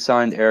that we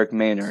signed Eric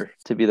Maynor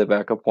to be the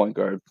backup point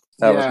guard.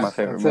 That was Yeah, my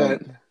favorite that's it.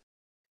 moment.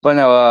 But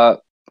no,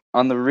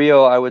 on the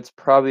real, I would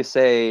probably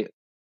say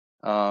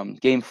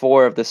Game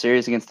 4 of the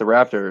series against the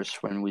Raptors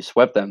when we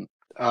swept them.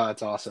 Oh,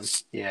 that's awesome.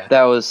 Yeah,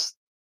 That was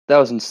that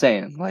was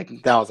insane. Like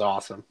that was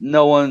awesome.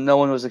 no one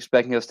was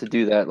expecting us to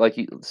do that. Like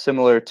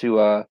similar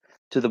to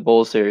the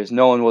Bulls series,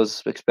 no one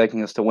was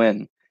expecting us to win,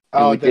 and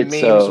Oh, we the did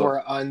memes so.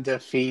 were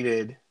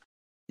undefeated.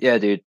 Yeah,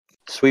 dude.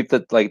 Sweep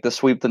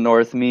the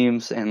North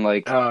memes and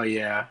like Oh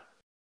yeah,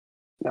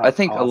 that I was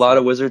think a lot awesome.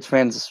 of Wizards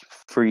fans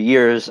for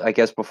years, I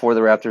guess before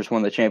the Raptors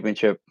won the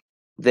championship,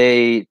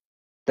 they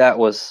that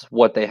was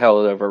what they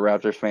held over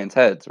Raptors fans'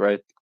 heads, right?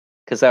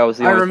 Because that was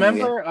the I only thing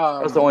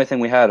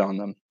remember. we had on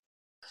them.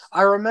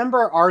 I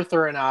remember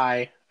Arthur and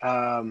I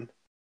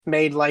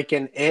made like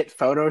an It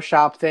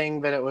Photoshop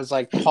thing that it was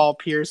like Paul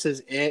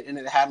Pierce's It, and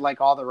it had like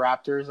all the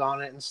Raptors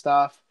on it and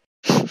stuff.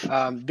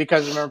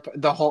 Because remember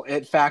the whole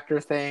It Factor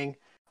thing.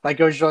 Like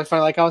it was really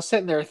funny. Like I was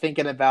sitting there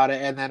thinking about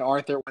it, and then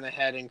Arthur went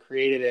ahead and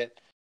created it.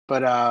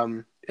 But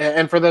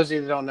and for those of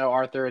you that don't know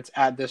Arthur, it's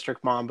at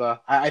District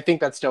Mamba. I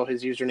think that's still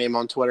his username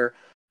on Twitter.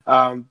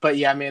 But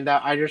yeah, man,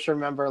 that I just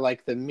remember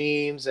like the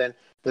memes and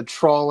the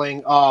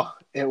trolling. Oh,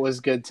 it was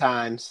good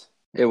times.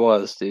 It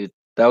was, dude.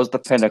 That was the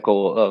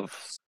pinnacle of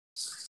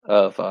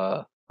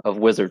uh of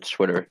Wizards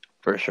Twitter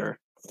for sure.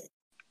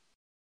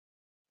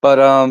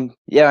 But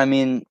yeah, I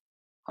mean,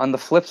 on the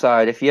flip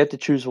side, if you had to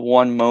choose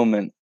one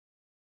moment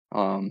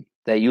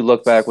that you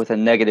look back with a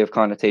negative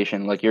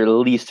connotation, like your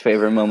least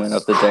favorite moment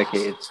of the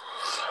decade,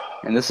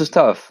 and this is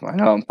tough. I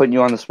know I'm putting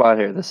you on the spot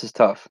here. This is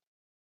tough.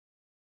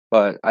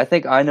 But I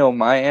think I know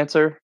my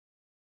answer,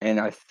 and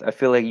I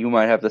feel like you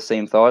might have the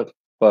same thought,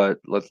 but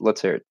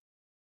let's hear it.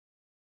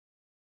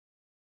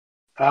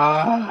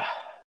 Uh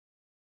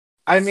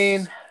I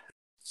mean,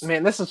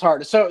 man, this is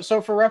hard. So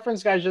for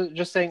reference, guys,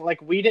 just saying,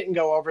 like, we didn't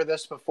go over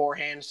this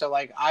beforehand, so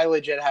like, I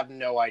legit have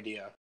no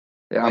idea.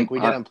 Yeah, Like, we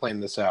didn't plan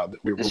this out.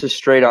 We were this is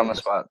straight on the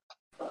spot.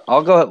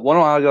 Why don't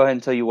I go ahead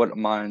and tell you what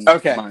mine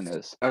okay. mine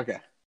is. Okay.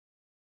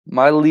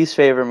 My least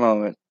favorite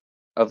moment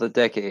of the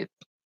decade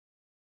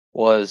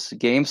was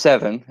Game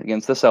 7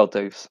 against the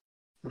Celtics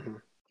Mm-hmm.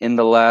 in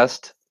the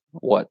last,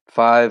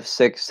 5,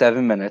 6,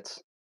 7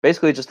 minutes,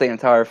 basically just the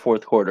entire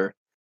fourth quarter,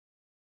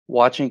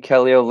 watching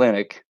Kelly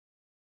Olynyk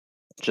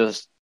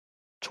just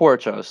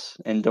torch us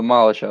and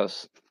demolish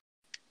us.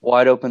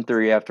 Wide open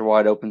three after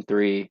wide open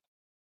three.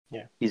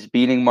 Yeah. He's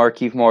beating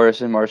Markieff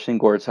Morris and Marcin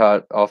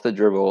Gortat off the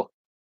dribble.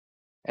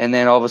 And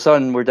then all of a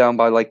sudden, we're down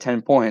by like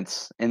 10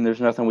 points, and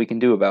there's nothing we can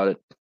do about it.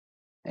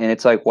 And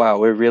it's like, wow,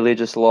 we really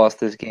just lost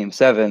this Game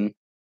 7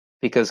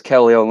 because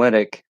Kelly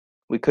Olynyk,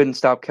 we couldn't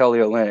stop Kelly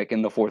Olynyk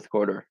in the fourth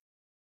quarter.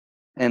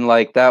 And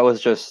like, that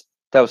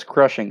was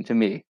crushing to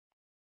me.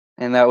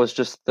 And that was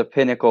just the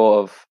pinnacle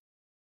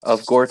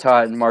of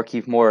Gortat and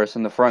Markieff Morris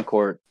in the front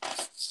court.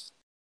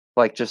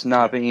 Like, just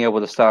not being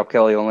able to stop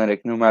Kelly Olynyk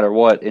no matter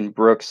what, and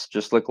Brooks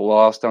just looked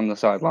lost on the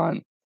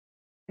sideline.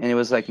 And it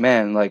was like,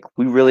 man, like,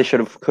 we really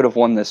could have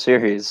won this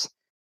series.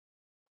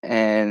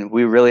 And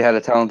we really had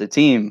a talented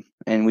team,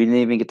 and we didn't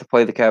even get to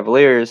play the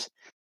Cavaliers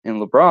and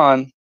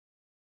LeBron,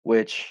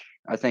 which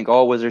I think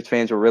all Wizards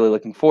fans were really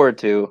looking forward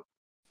to.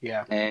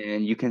 Yeah.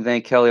 And you can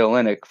thank Kelly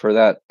Olynyk for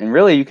that. And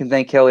really, you can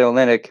thank Kelly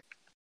Olynyk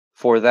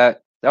for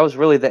that. That was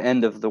really the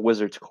end of the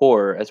Wizards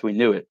core as we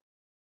knew it.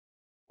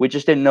 We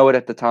just didn't know it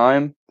at the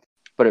time,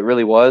 but it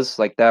really was.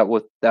 Like, that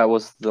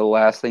was the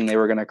last thing they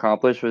were going to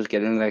accomplish, was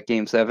get into that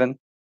Game 7.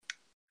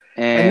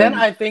 And then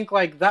And I think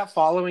like that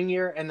following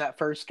year and that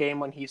first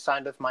game when he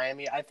signed with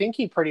Miami, I think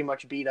he pretty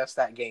much beat us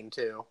that game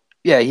too.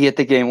 yeah, he hit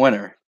the game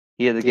winner.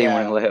 He hit the game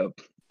winning layup.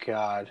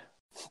 God.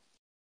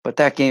 But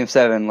that Game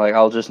 7, like,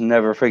 I'll just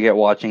never forget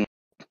watching,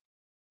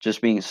 just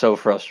being so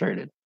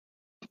frustrated.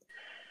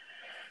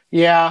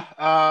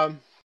 Yeah.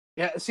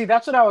 Yeah. See,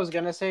 that's what I was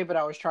gonna say, but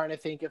I was trying to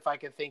think if I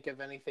could think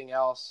of anything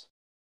else.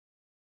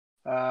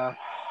 Uh,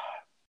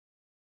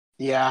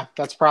 yeah,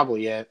 that's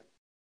probably it.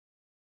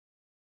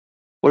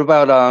 What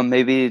about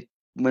maybe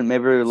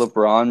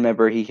LeBron?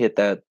 Remember he hit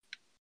that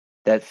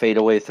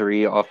fadeaway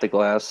three off the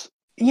glass?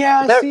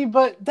 Yeah, That see,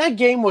 but that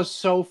game was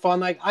so fun.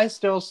 Like, I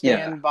still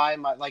yeah stand by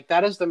my like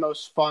that is the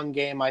most fun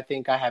game I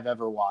think I have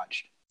ever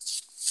watched.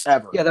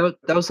 Ever. yeah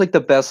that was like the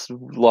best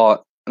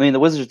lot. I mean, the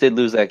Wizards did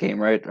lose that game,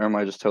 right? Or am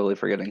I just totally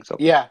forgetting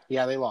something? Yeah,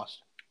 they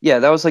lost. Yeah,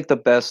 that was like the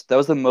best. That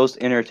was the most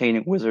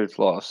entertaining Wizards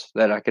loss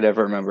that I could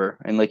ever remember,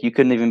 and like you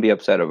couldn't even be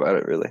upset about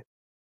it, really.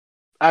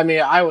 I mean,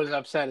 I was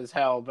upset as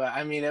hell, but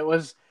I mean, it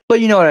was But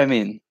you know what I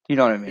mean. You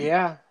know what I mean.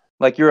 yeah.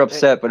 Like, you're It,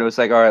 upset, but it was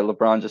like, all right,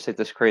 LeBron just hit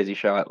this crazy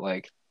shot.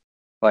 Like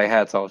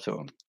hats off to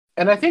him.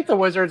 and I think the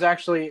Wizards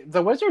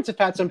have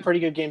had some pretty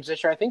good games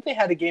this year. I think they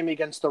had a game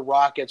against the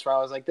Rockets where I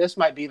was like, this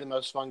might be the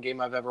most fun game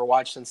I've ever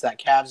watched since that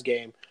Cavs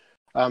game.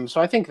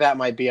 So I think that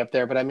might be up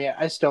there. But I mean,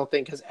 I still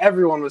think because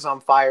everyone was on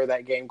fire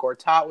that game.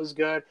 Gortat was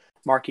good.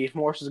 Markieff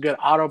Morris was good.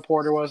 Otto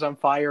Porter was on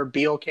fire.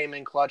 Beal came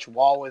in clutch.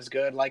 Wall was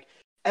good. Like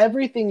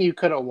everything you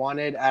could have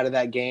wanted out of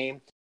that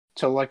game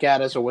to look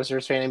at as a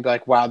Wizards fan and be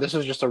like, wow, this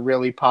was just a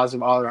really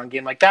positive all around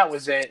game. Like that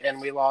was it. And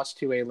we lost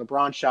to a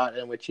LeBron shot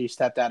in which he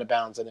stepped out of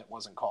bounds and it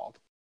wasn't called.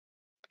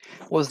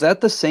 Was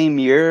that the same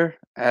year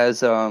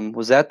as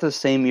was that the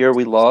same year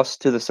we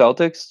lost to the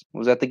Celtics?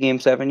 Was that the Game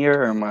 7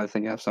 year, or am I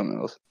thinking of something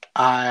else?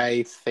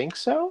 I think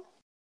so.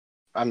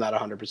 I'm not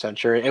 100%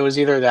 sure. It was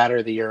either that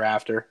or the year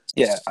after.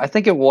 Yeah, I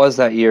think it was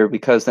that year,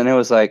 because then it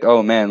was like,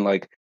 oh man,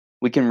 like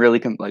we can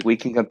really we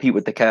can compete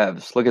with the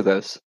Cavs. Look at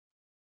this.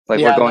 Like,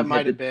 we're Yeah, that going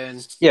might have been.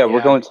 yeah, we're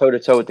Yeah. going toe to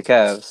toe with the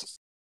Cavs.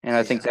 And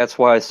I think Yeah. that's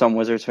why some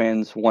Wizards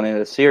fans wanted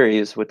a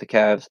series with the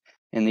Cavs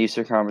in the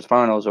Eastern Conference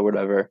Finals or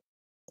whatever.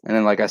 And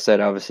then, like I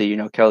said, obviously,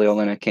 Kelly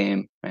Olynyk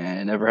came and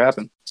it never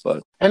happened.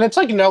 But And it's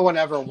like no one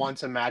ever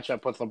wants a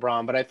matchup with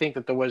LeBron, but I think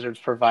that the Wizards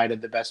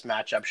provided the best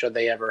matchup should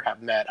they ever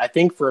have met. I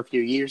think for a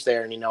few years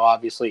there, and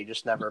obviously it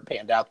just never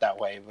panned out that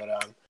way. But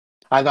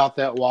I thought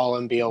that Wall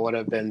and Beal would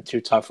have been too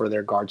tough for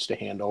their guards to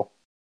handle.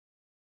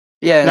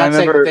 yeah, and I Not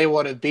saying that remember they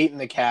would have beaten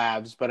the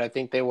Cavs, but I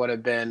think they would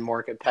have been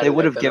more they would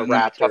competitive have than the given them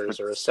a tougher. Raptors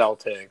or the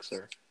Celtics.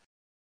 Or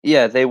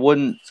Yeah, they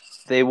wouldn't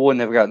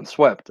have gotten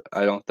swept,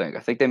 I don't think. I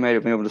think they might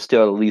have been able to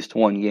steal at least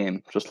one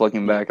game, just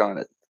looking back on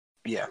it.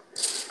 yeah,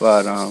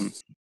 But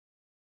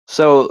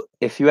so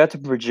if you had to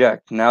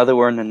project, now that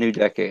we're in a new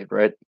decade,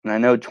 right? And I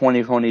know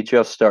 2020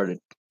 just started.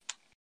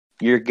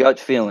 Your gut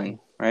feeling,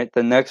 right?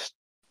 The next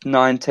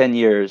 9, 10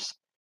 years,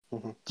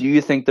 Mhm. do you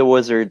think the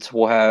Wizards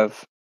will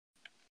have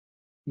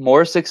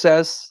more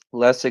success,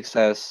 less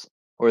success,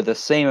 or the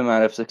same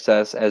amount of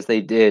success as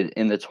they did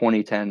in the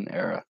 2010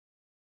 era?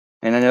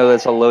 And I know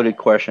that's a loaded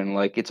question.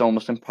 Like, it's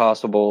almost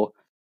impossible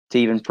to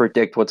even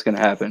predict what's going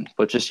to happen.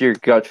 But just your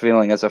gut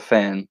feeling as a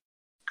fan,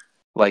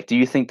 like, do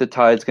you think the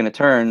tide's going to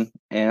turn?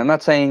 And I'm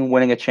not saying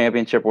winning a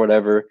championship or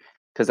whatever,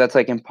 because that's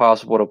like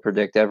impossible to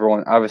predict.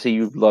 Everyone, obviously,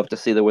 you'd love to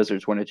see the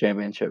Wizards win a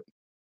championship.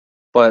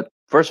 But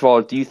first of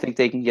all, do you think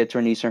they can get to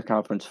an Eastern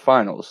Conference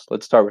Finals?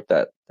 Let's start with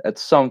that. At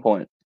some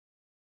point.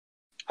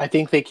 I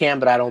think they can,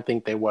 but I don't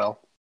think they will.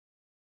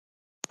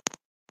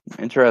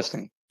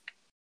 Interesting.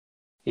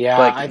 Yeah,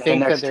 Like, I in the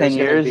think that next 10 there's going to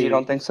years, you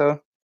don't be think so?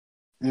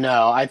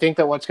 no. I think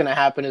that what's going to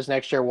happen is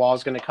next year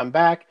Wall's going to come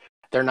back.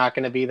 they're not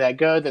going to be that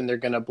good, then they're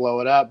going to blow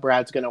it up.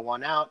 Brad's going to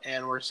want out,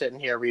 and we're sitting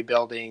here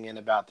rebuilding in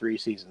about 3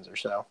 seasons or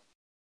so.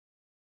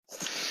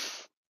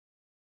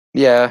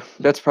 Yeah,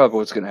 that's probably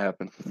what's going to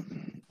happen.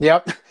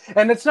 Yep.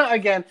 And it's not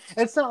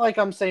like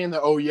I'm saying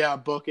that, oh, yeah,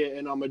 book it,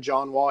 and I'm a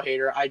John Wall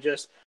hater.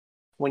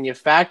 When you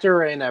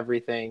factor in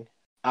everything,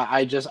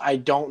 I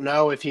don't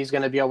know if he's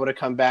going to be able to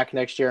come back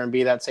next year and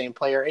be that same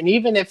player. And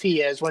even if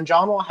he is, when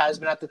John Wall has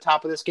been at the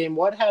top of this game,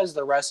 what has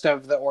the rest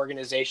of the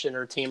organization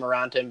or team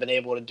around him been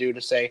able to do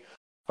to say,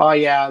 oh,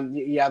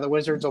 yeah, the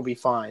Wizards will be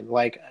fine?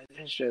 Like,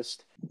 it's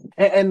just –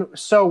 and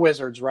so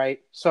Wizards, right?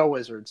 So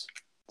Wizards.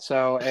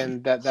 So,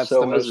 and that's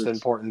So the Wizards. most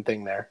important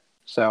thing there.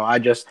 So I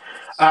just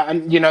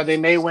they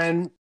may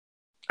win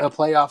a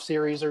playoff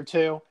series or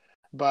two,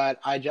 but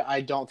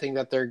I don't think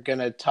that they're going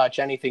to touch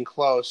anything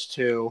close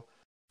to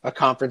a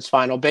conference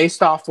final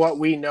based off what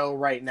we know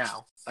right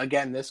now.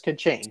 Again, this could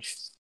change,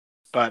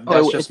 but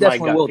that's just my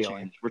gut feeling.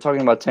 Change. We're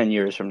talking about 10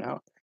 years from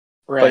now.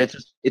 Right. But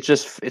it's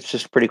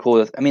just pretty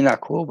cool. I mean,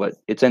 not cool, but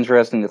it's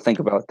interesting to think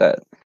about that.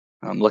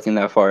 Looking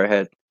that far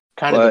ahead.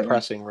 Kind of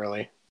depressing,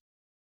 really.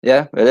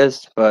 Yeah, it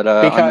is. But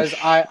because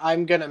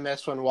I'm gonna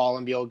miss when Wall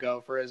and Beal go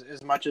for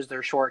as much as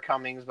their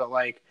shortcomings, but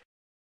like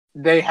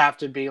they have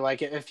to be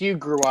like if you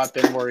grew up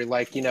and were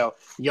like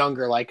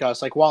younger like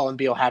us, like Wall and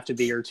Beal have to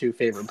be your 2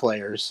 favorite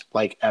players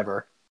like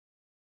ever.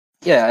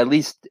 Yeah, at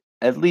least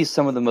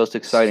some of the most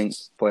exciting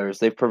players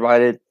they've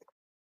provided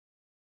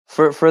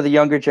for the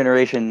younger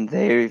generation.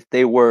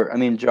 They were. I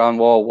mean, John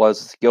Wall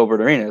was Gilbert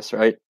Arenas,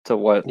 right? To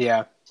what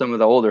some of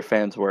the older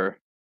fans were.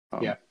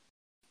 Yeah.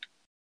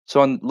 So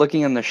I'm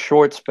looking in the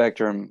short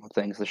spectrum of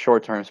things, the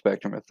short-term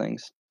spectrum of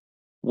things.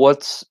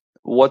 What's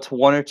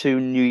 1 or 2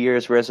 New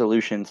Year's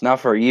resolutions, not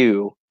for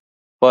you,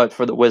 but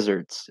for the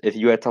Wizards? If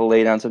you had to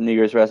lay down some New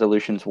Year's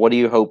resolutions, what are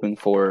you hoping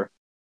for,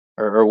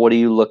 or what are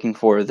you looking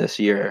for this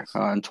year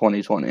in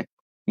 2020,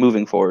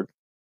 moving forward?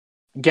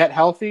 Get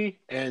healthy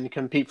and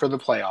compete for the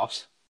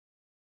playoffs.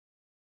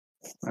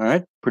 All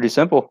right, pretty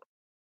simple.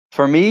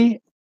 For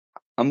me,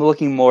 I'm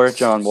looking more at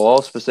John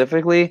Wall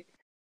specifically.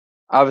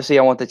 Obviously,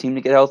 I want the team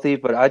to get healthy,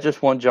 but I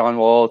just want John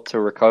Wall to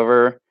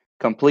recover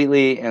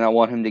completely, and I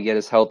want him to get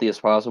as healthy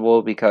as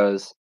possible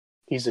because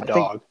he's a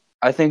dog.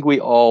 I think we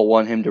all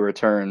want him to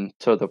return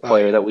to the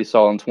player that we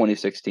saw in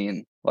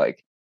 2016.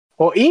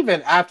 Well,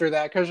 even after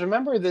that, because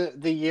remember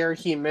the year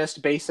he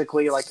missed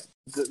basically like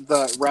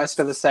the rest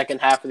of the second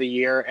half of the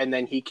year, and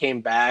then he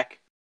came back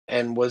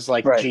and was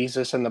like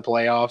Jesus in the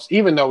playoffs,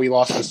 even though we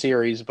lost the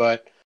series.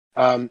 But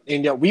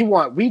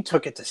we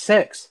took it to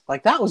 6.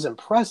 Like that was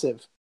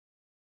impressive.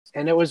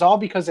 And it was all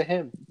because of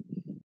him.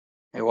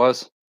 It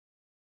was.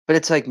 But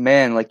it's like,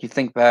 man, like you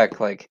think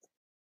back, like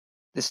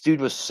this dude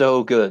was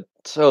so good.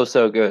 So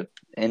good.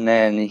 And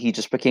then he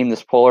just became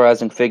this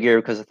polarizing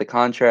figure because of the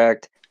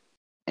contract.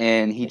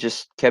 And he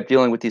just kept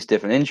dealing with these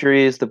different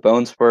injuries, the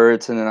bone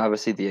spurts, and then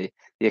obviously the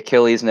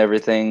Achilles and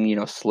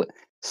everything,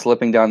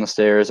 slipping down the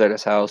stairs at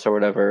his house or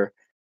whatever.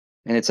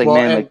 And it's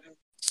like,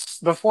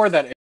 before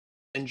that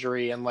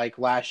injury and like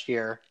last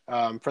year,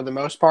 for the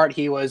most part,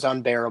 he was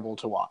unbearable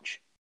to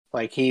watch.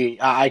 Like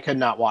I could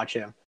not watch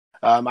him.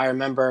 I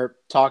remember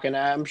talking,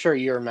 I'm sure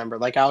you remember,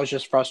 like I was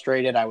just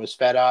frustrated. I was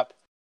fed up.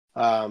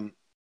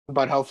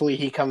 But hopefully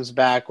he comes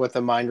back with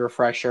a mind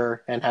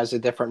refresher and has a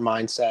different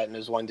mindset and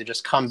is willing to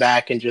just come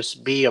back and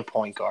just be a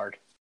point guard.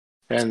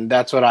 And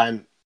that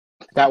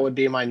would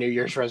be my New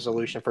Year's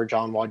resolution for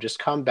John Wall. Just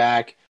come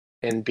back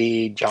and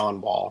be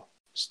John Wall.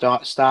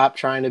 Stop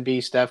trying to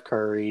be Steph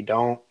Curry.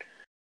 Don't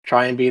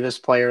try and be this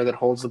player that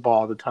holds the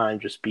ball all the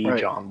time. Just be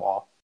John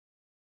Wall.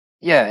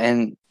 Yeah,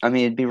 and I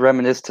mean it'd be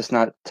remiss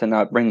to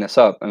not bring this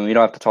up. I mean we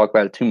don't have to talk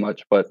about it too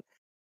much, but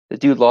the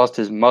dude lost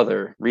his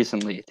mother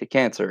recently to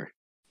cancer.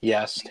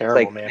 Yes,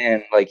 terrible,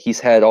 man. Like he's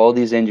had all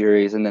these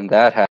injuries, and then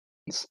that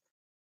happens.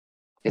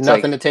 It's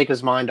nothing to take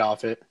his mind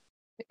off it.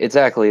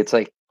 Exactly. It's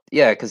like,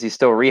 yeah, because he's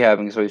still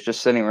rehabbing, so he's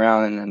just sitting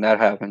around, and then that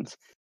happens.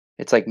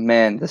 It's like,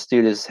 man, this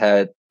dude has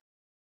had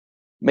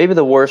maybe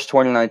the worst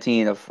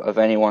 2019 of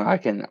anyone I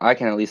can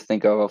at least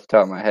think of off the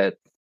top of my head.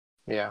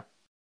 Yeah.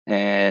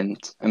 And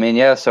I mean,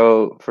 yeah.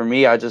 So for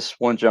me, I just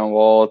want John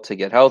Wall to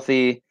get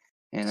healthy,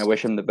 and I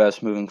wish him the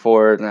best moving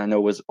forward. And I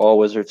know all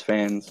Wizards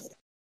fans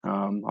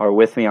are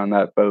with me on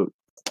that boat.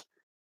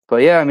 But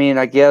yeah, I mean,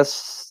 I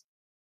guess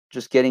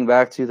just getting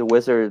back to the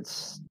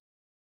Wizards.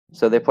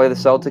 So they play the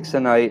Celtics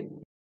tonight,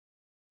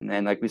 and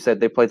then, like we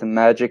said, they play the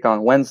Magic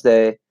on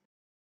Wednesday,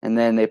 and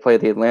then they play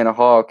the Atlanta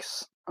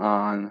Hawks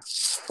on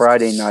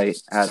Friday night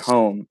at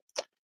home.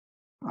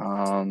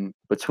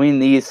 Between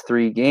these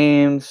 3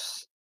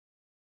 games,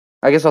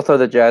 I guess I'll throw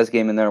the Jazz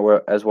game in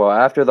there as well.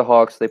 After the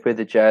Hawks, they play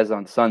the Jazz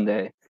on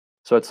Sunday.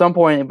 So at some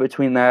point in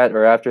between that,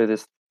 or after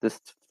this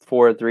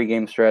 4-3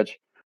 game stretch,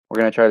 we're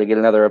gonna try to get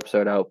another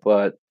episode out.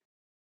 But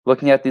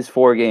looking at these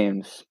 4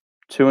 games,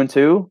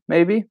 2-2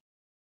 maybe,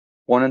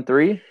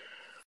 1-3.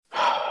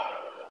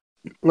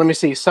 Let me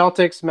see: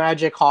 Celtics,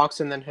 Magic, Hawks,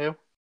 and then who?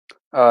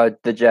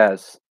 The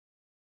Jazz.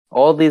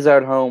 All these are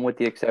at home, with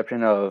the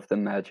exception of the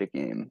Magic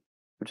game,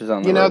 which is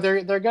on the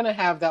road. They're gonna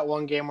have that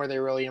one game where they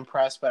really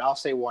impress, but I'll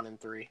say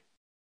 1-3.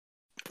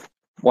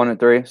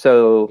 1-3.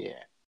 So, Yeah.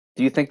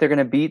 do you think they're going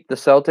to beat the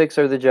Celtics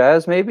or the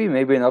Jazz? Maybe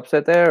an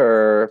upset there,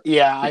 or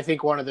Yeah, I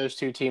think one of those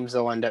two teams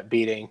they'll end up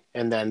beating,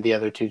 and then the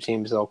other two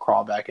teams they'll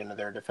crawl back into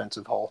their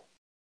defensive hole.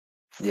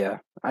 yeah.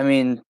 I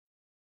mean,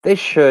 they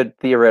should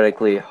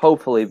theoretically,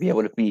 hopefully, be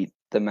able to beat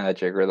the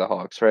Magic or the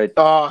Hawks, right?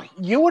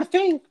 You would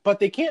think, but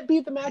they can't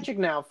beat the Magic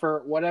now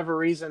for whatever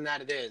reason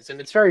that it is,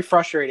 and it's very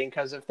frustrating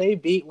because if they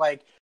beat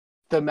like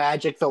the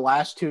Magic the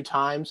last two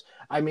times,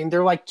 I mean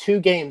they're like 2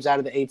 games out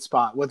of the 8th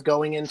spot. With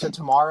going into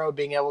tomorrow,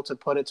 being able to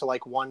put it to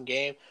like 1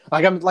 game,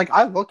 I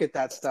look at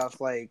that stuff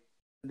like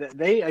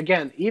they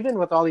again even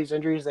with all these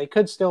injuries, they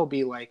could still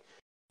be like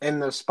in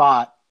the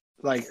spot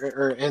like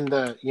or in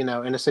the in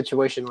a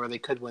situation where they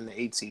could win the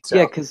 8th seed.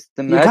 Yeah, So because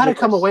you got to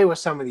come away with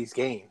some of these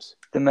games.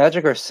 the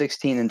Magic are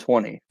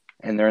 16-20,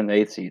 and they're in the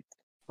 8th seed.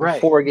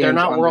 Right. 4 They're games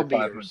not under world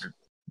 500. beaters.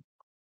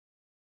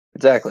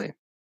 Exactly.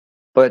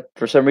 But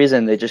for some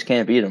reason, they just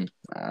can't beat them.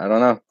 I don't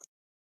know.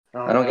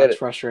 I don't get It's it.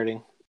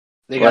 frustrating.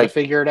 They got to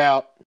figure it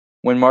out.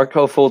 When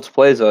Markelle Fultz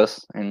plays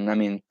us, and I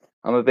mean,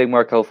 I'm a big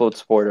Markelle Fultz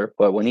supporter,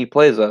 but when he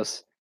plays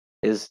us,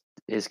 his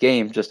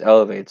game just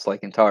elevates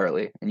like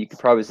entirely. And you could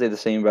probably say the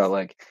same about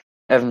like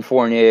Evan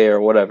Fournier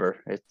or whatever.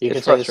 You It's could say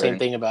the same frustrating.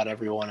 thing about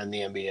everyone in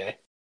the NBA.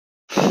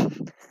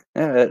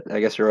 Yeah, I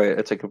guess you're right.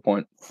 That's a good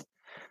point.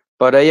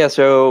 But yeah,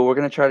 so we're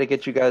gonna try to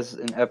get you guys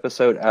an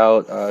episode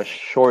out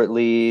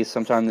shortly,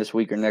 sometime this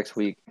week or next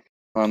week.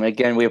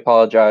 Again, we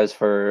apologize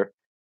for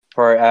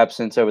our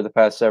absence over the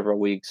past several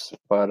weeks,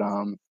 but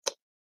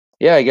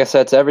yeah, I guess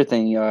that's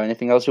everything.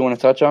 Anything else you want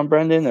to touch on,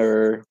 Brendan,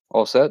 or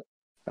all set?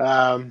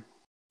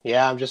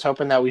 Yeah, I'm just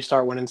hoping that we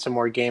start winning some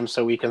more games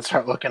so we can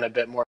start looking a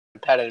bit more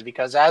competitive.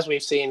 Because as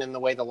we've seen in the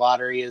way the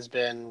lottery has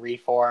been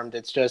reformed,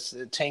 it's just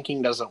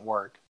tanking doesn't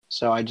work.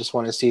 So I just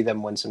want to see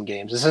them win some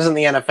games. This isn't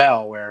the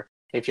NFL where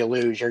if you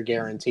lose, you're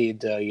guaranteed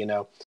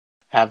to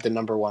have the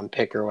number 1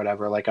 pick or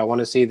whatever. Like I want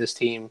to see this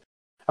team.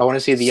 I want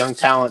to see the young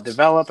talent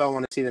develop. I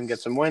want to see them get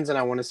some wins, and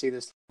I want to see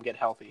this team get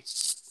healthy.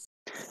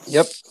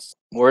 Yep,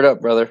 word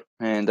up, brother.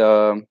 And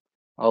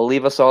I'll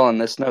leave us all on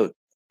this note.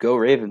 Go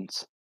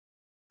Ravens.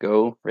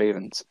 Go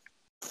Ravens.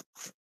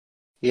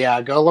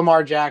 Yeah, go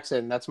Lamar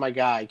Jackson. That's my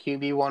guy.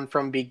 QB1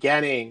 from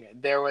beginning.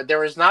 There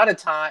was not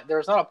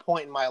a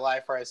point in my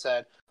life where I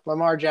said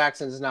Lamar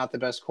Jackson is not the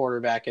best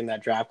quarterback in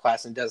that draft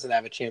class and doesn't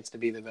have a chance to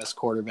be the best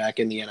quarterback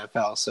in the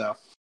NFL. So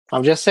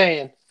I'm just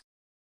saying.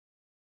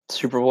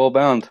 Super Bowl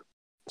bound.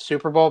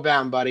 Super Bowl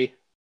bound, buddy.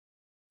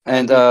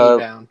 And MVP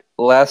bound.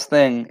 last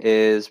thing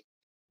is,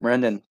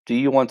 Brendan, do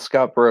you want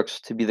Scott Brooks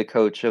to be the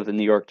coach of the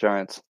New York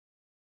Giants?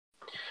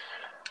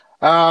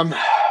 No.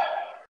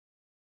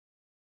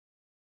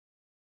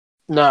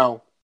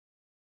 All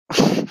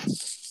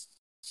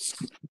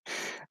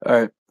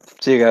right.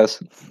 See you guys.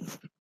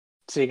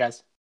 See you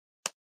guys.